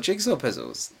guitar or jigsaw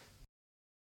puzzles.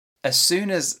 As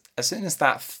soon as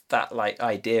that like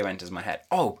idea enters my head,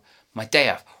 oh, my day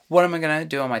off. What am I going to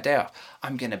do on my day off?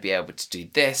 I'm going to be able to do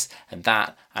this and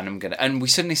that, and we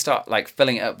suddenly start like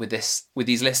filling it up with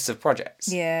these lists of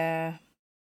projects. Yeah.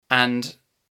 And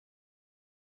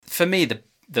for me, the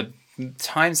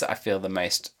times that I feel the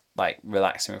most like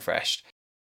relaxed and refreshed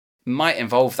might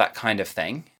involve that kind of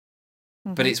thing,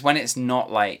 but it's when it's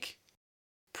not like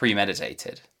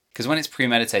premeditated. Because when it's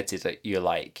premeditated,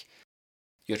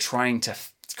 you're trying to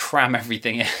cram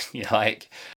everything in. You're like,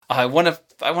 I want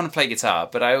to play guitar,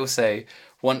 but I also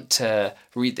want to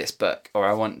read this book, or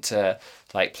I want to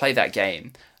like play that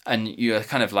game, and you're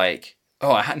kind of like,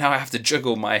 oh, now I have to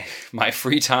juggle my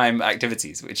free time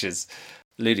activities, which is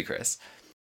ludicrous.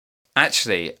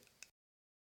 Actually,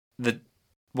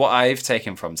 what I've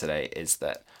taken from today is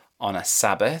that on a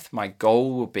Sabbath, my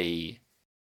goal will be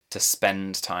to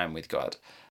spend time with God.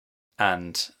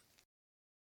 And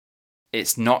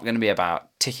it's not going to be about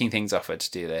ticking things off a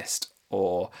to-do list,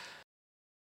 or,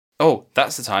 oh,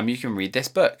 that's the time you can read this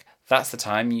book. That's the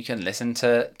time you can listen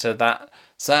to that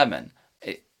sermon.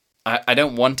 I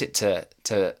don't want it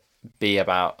to be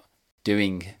about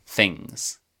doing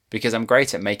things, because I'm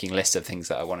great at making lists of things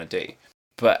that I want to do.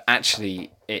 But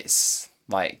actually, it's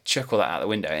like, chuck all that out the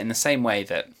window, in the same way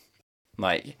that,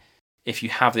 like, if you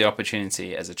have the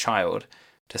opportunity as a child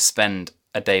to spend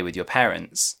a day with your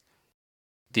parents,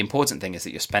 the important thing is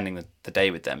that you're spending the day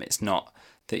with them. It's not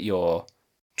that you're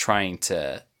trying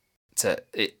to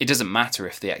it doesn't matter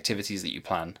if the activities that you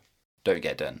plan don't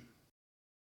get done.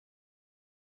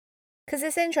 Because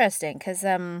it's interesting, because,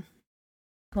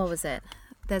 what was it?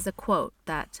 There's a quote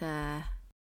that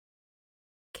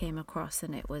came across,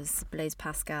 and it was Blaise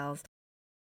Pascal's.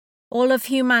 All of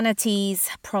humanity's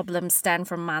problems stem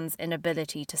from man's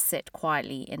inability to sit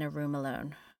quietly in a room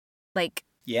alone. Like,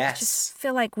 yes. I just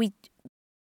feel like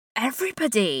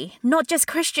everybody, not just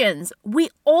Christians, we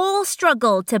all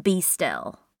struggle to be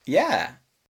still. Yeah.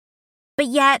 But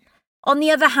yet, on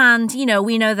the other hand,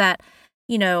 we know that,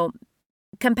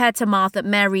 compared to Martha,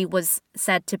 Mary was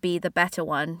said to be the better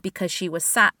one because she was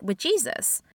sat with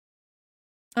Jesus.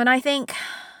 And I think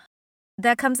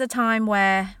there comes a time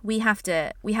where we have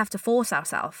to force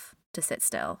ourselves to sit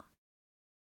still.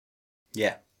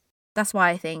 Yeah. That's why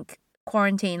I think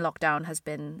quarantine lockdown has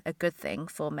been a good thing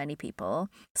for many people.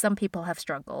 Some people have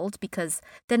struggled because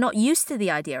they're not used to the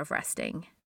idea of resting.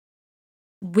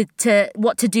 What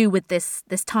to do with this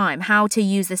time, how to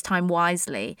use this time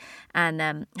wisely,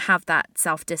 and have that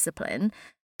self-discipline.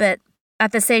 But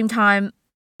at the same time,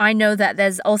 I know that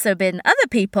there's also been other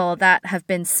people that have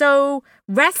been so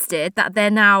rested that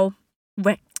they're now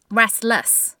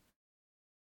restless.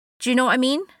 Do you know what I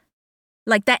mean?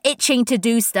 Like, they're itching to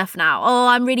do stuff now. Oh,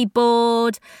 I'm really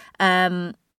bored.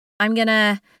 I'm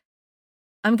gonna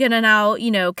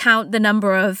now, count the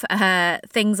number of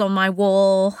things on my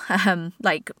wall.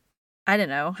 Like, I don't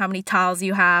know how many tiles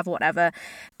you have, whatever.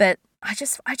 But I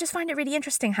just find it really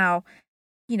interesting how,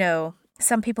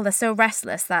 some people are so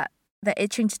restless that they're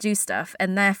itching to do stuff,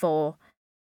 and therefore,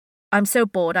 I'm so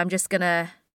bored, I'm just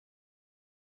gonna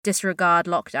disregard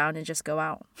lockdown and just go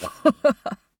out.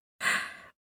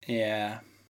 Yeah.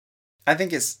 I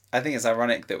think it's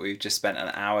ironic that we've just spent an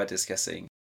hour discussing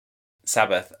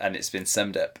Sabbath, and it's been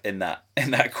summed up in that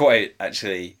quote,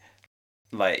 actually.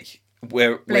 like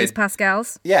we're Blaise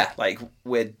Pascal's. Yeah, like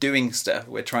we're doing stuff.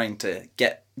 We're trying to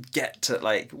get to,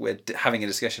 like, we're having a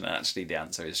discussion, and actually the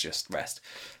answer is just rest.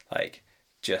 Like,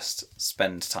 just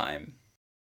spend time.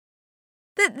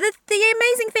 The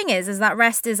amazing thing is that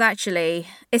rest is actually,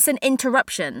 it's an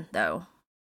interruption though.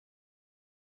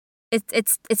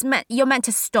 It's meant, you're meant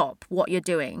to stop what you're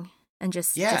doing and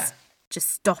just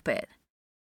stop it.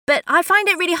 But I find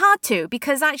it really hard to,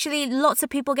 because actually lots of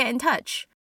people get in touch,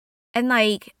 and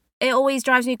like, it always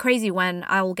drives me crazy when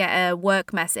I'll get a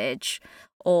work message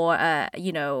or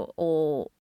or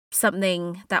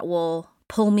something that will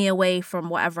pull me away from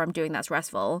whatever I'm doing that's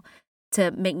restful,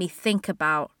 to make me think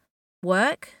about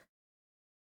work.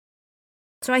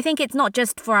 So I think it's not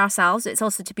just for ourselves, it's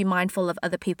also to be mindful of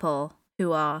other people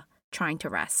who are trying to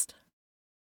rest.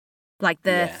 Like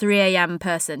the 3 a.m.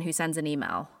 person who sends an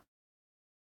email.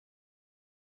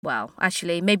 Well,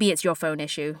 actually, maybe it's your phone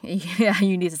issue.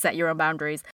 You need to set your own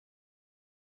boundaries.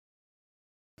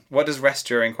 What does rest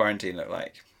during quarantine look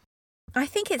like? I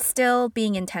think it's still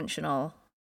being intentional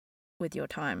with your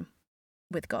time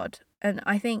with God. And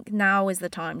I think now is the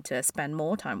time to spend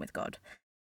more time with God.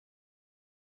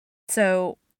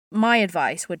 So my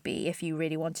advice would be, if you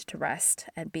really wanted to rest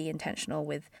and be intentional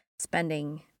with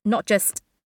spending not just,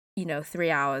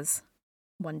 3 hours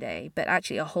one day, but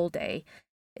actually a whole day,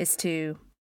 is to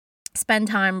spend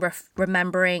time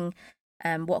remembering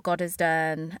what God has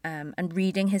done, and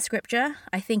reading his scripture.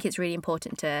 I think it's really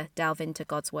important to delve into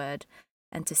God's word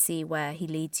and to see where he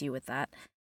leads you with that.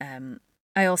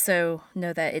 I also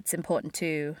know that it's important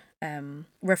to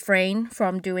refrain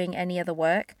from doing any other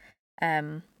work,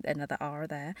 another R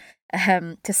there,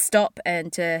 to stop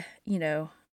and to,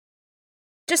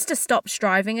 just to stop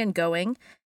striving and going,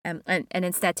 and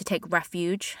instead to take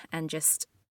refuge and just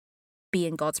be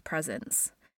in God's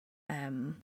presence.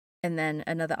 And then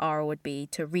another R would be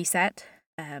to reset,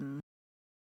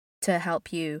 to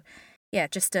help you,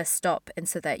 just to stop, and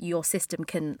so that your system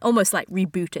can almost like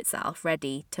reboot itself,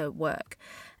 ready to work.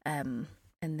 And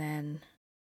then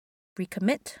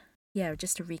recommit.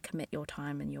 Just to recommit your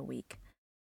time and your week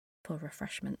for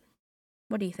refreshment.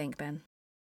 What do you think, Ben?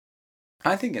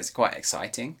 I think it's quite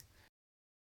exciting.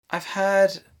 I've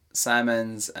heard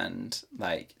sermons and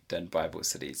done Bible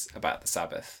studies about the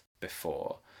Sabbath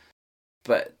before,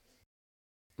 but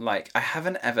I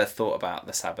haven't ever thought about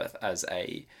the Sabbath as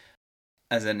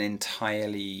an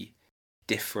entirely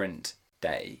different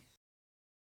day.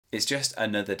 It's just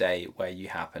another day where you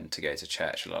happen to go to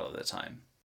church a lot of the time.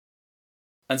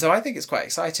 And so I think it's quite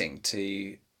exciting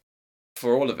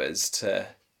for all of us to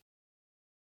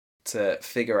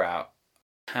figure out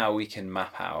how we can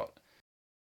map out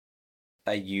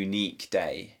a unique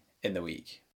day in the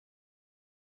week.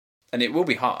 And it will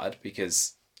be hard,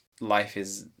 because life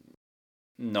is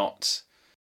not,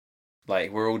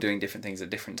 we're all doing different things at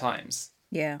different times.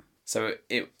 Yeah. So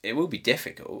it will be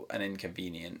difficult and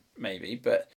inconvenient, maybe,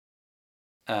 but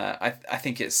I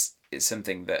think it's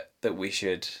something that we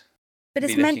should. But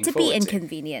it's meant to be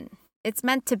inconvenient. It's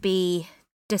meant to be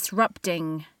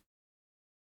disrupting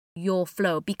your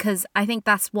flow, because I think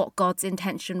that's what God's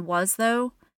intention was,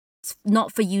 though. It's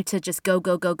not for you to just go,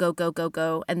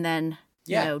 and then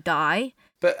die.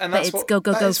 But it's go,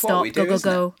 stop,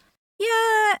 go.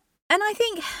 Yeah, and I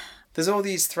think there's all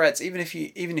these threads. Even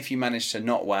if you manage to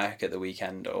not work at the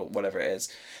weekend or whatever it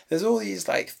is, there's all these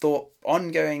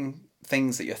ongoing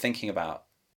things that you're thinking about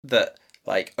that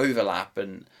overlap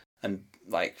and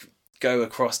go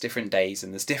across different days,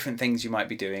 and there's different things you might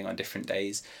be doing on different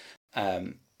days,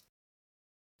 and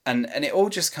it all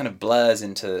just kind of blurs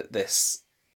into this.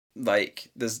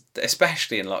 There's,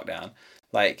 especially in lockdown,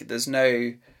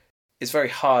 it's very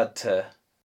hard to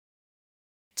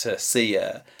see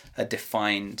a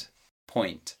defined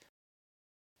point.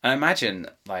 I imagine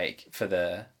for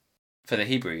the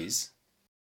Hebrews,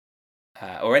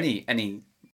 or any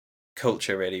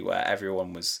culture really where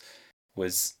everyone was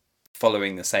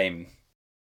following the same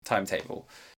timetable,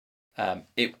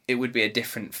 it would be a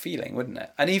different feeling, wouldn't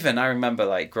it? And even I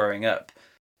remember growing up,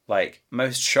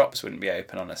 most shops wouldn't be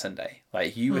open on a Sunday.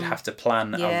 You would have to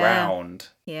plan around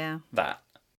that.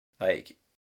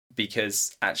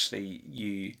 Because actually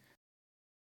you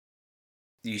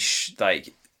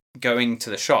going to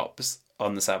the shops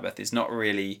on the Sabbath is not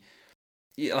really,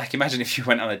 imagine if you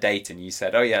went on a date and you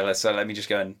said, oh yeah, let me just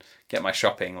go and get my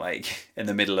shopping in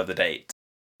the middle of the date.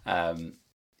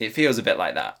 It feels a bit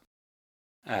like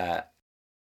that.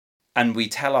 And we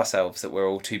tell ourselves that we're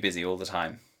all too busy all the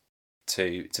time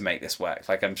to make this work.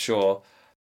 I'm sure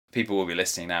people will be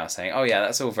listening now saying, oh yeah,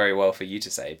 that's all very well for you to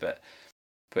say, but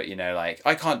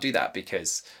I can't do that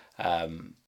because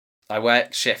I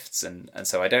work shifts, and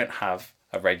so I don't have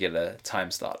a regular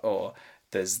time slot, or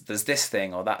there's this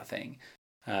thing or that thing.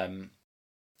 And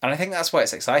I think that's why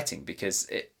it's exciting, because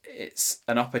it's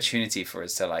an opportunity for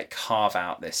us to like carve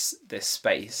out this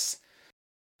space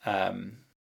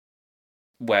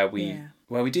where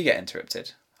we do get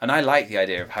interrupted. And I like the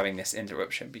idea of having this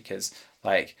interruption, because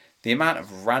like the amount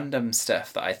of random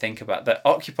stuff that I think about that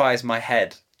occupies my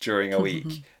head during a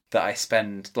week that I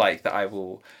spend, like, that I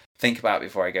will think about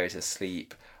before I go to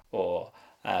sleep, or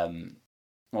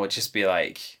just be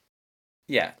like,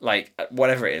 yeah, like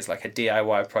whatever it is, like a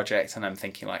DIY project, and I'm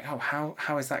thinking like, oh,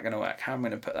 how is that going to work? How am I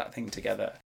going to put that thing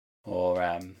together?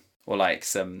 Or like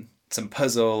some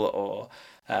puzzle, or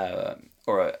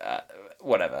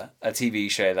whatever, a TV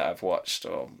show that I've watched,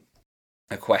 or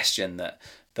a question that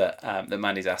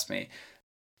Mandy's asked me,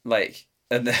 like,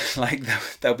 and like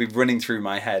they'll be running through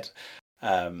my head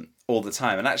all the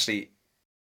time. And actually,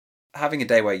 having a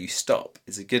day where you stop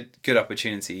is a good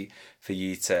opportunity for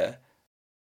you to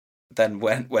then,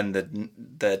 when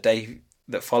the day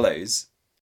that follows,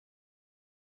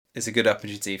 is a good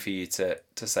opportunity for you to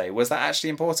say, was that actually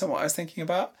important, what I was thinking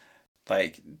about?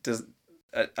 Like,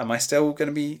 am I still going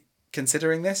to be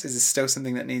considering this? Is this still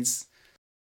something that needs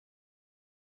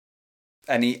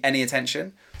any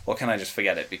attention, or can I just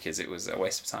forget it because it was a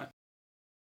waste of time?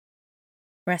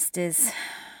 Rest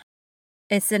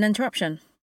it's an interruption.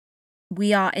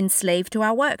 We are enslaved to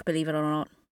our work, believe it or not.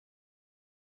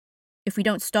 If we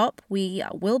don't stop, we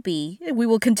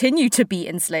will continue to be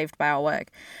enslaved by our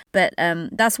work. But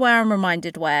that's where I'm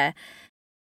reminded where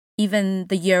even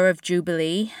the year of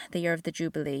the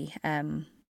Jubilee,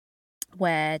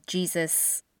 where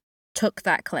Jesus took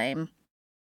that claim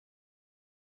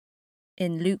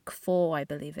in Luke 4, I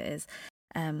believe it is,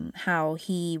 how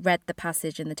he read the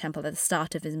passage in the temple at the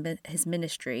start of his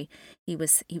ministry. He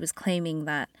was claiming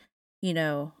that,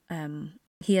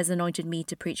 he has anointed me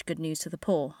to preach good news to the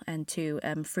poor and to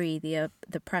free the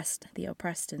oppressed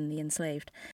and the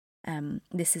enslaved.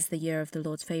 This is the year of the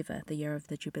Lord's favor, the year of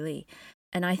the Jubilee.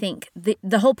 And I think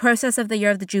the whole process of the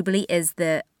year of the Jubilee is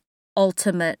the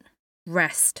ultimate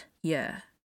rest year.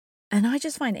 And I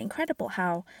just find it incredible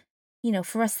how,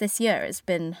 for us this year, it's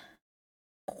been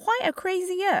quite a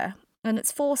crazy year. And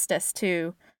it's forced us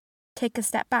to take a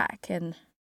step back and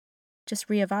just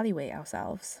reevaluate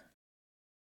ourselves.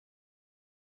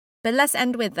 But let's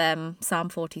end with Psalm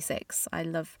 46. I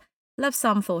love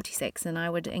Psalm 46, and I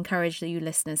would encourage you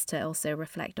listeners to also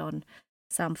reflect on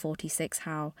Psalm 46,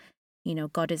 how,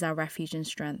 God is our refuge and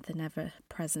strength, an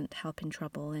ever-present help in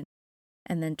trouble.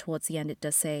 And then towards the end it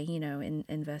does say,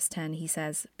 in verse 10, he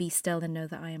says, "Be still and know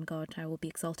that I am God. I will be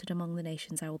exalted among the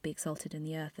nations. I will be exalted in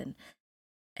the earth." And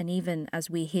even as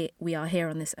we are here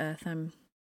on this earth, I'm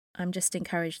just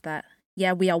encouraged that,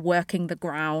 yeah, we are working the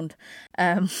ground,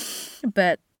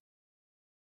 but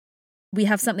we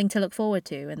have something to look forward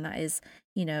to, and that is,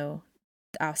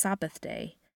 our Sabbath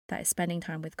day. That is spending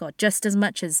time with God, just as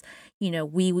much as,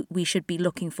 we should be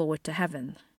looking forward to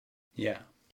heaven. Yeah.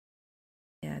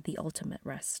 Yeah, the ultimate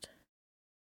rest.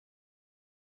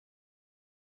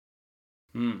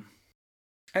 I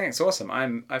think it's awesome.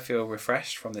 I feel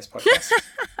refreshed from this podcast.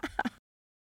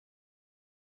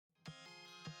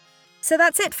 So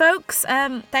that's it, folks.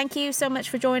 Thank you so much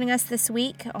for joining us this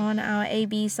week on our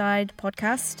AB Side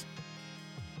podcast.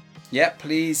 Yeah,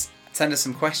 please send us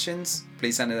some questions.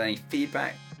 Please send us any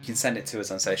feedback. You can send it to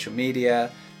us on social media,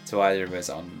 to either of us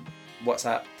on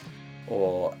WhatsApp,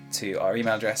 or to our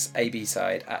email address,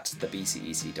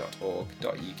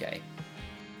 abside@thebcec.org.uk.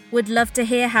 Would love to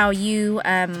hear how you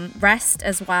rest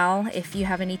as well. If you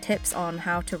have any tips on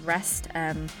how to rest,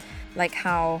 like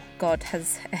how God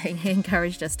has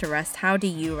encouraged us to rest. How do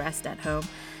you rest at home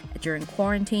during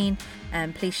quarantine?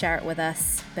 Please share it with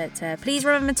us. But please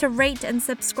remember to rate and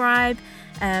subscribe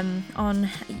on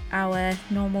our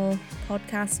normal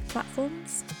podcast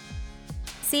platforms.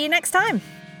 See you next time.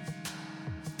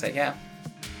 Take care.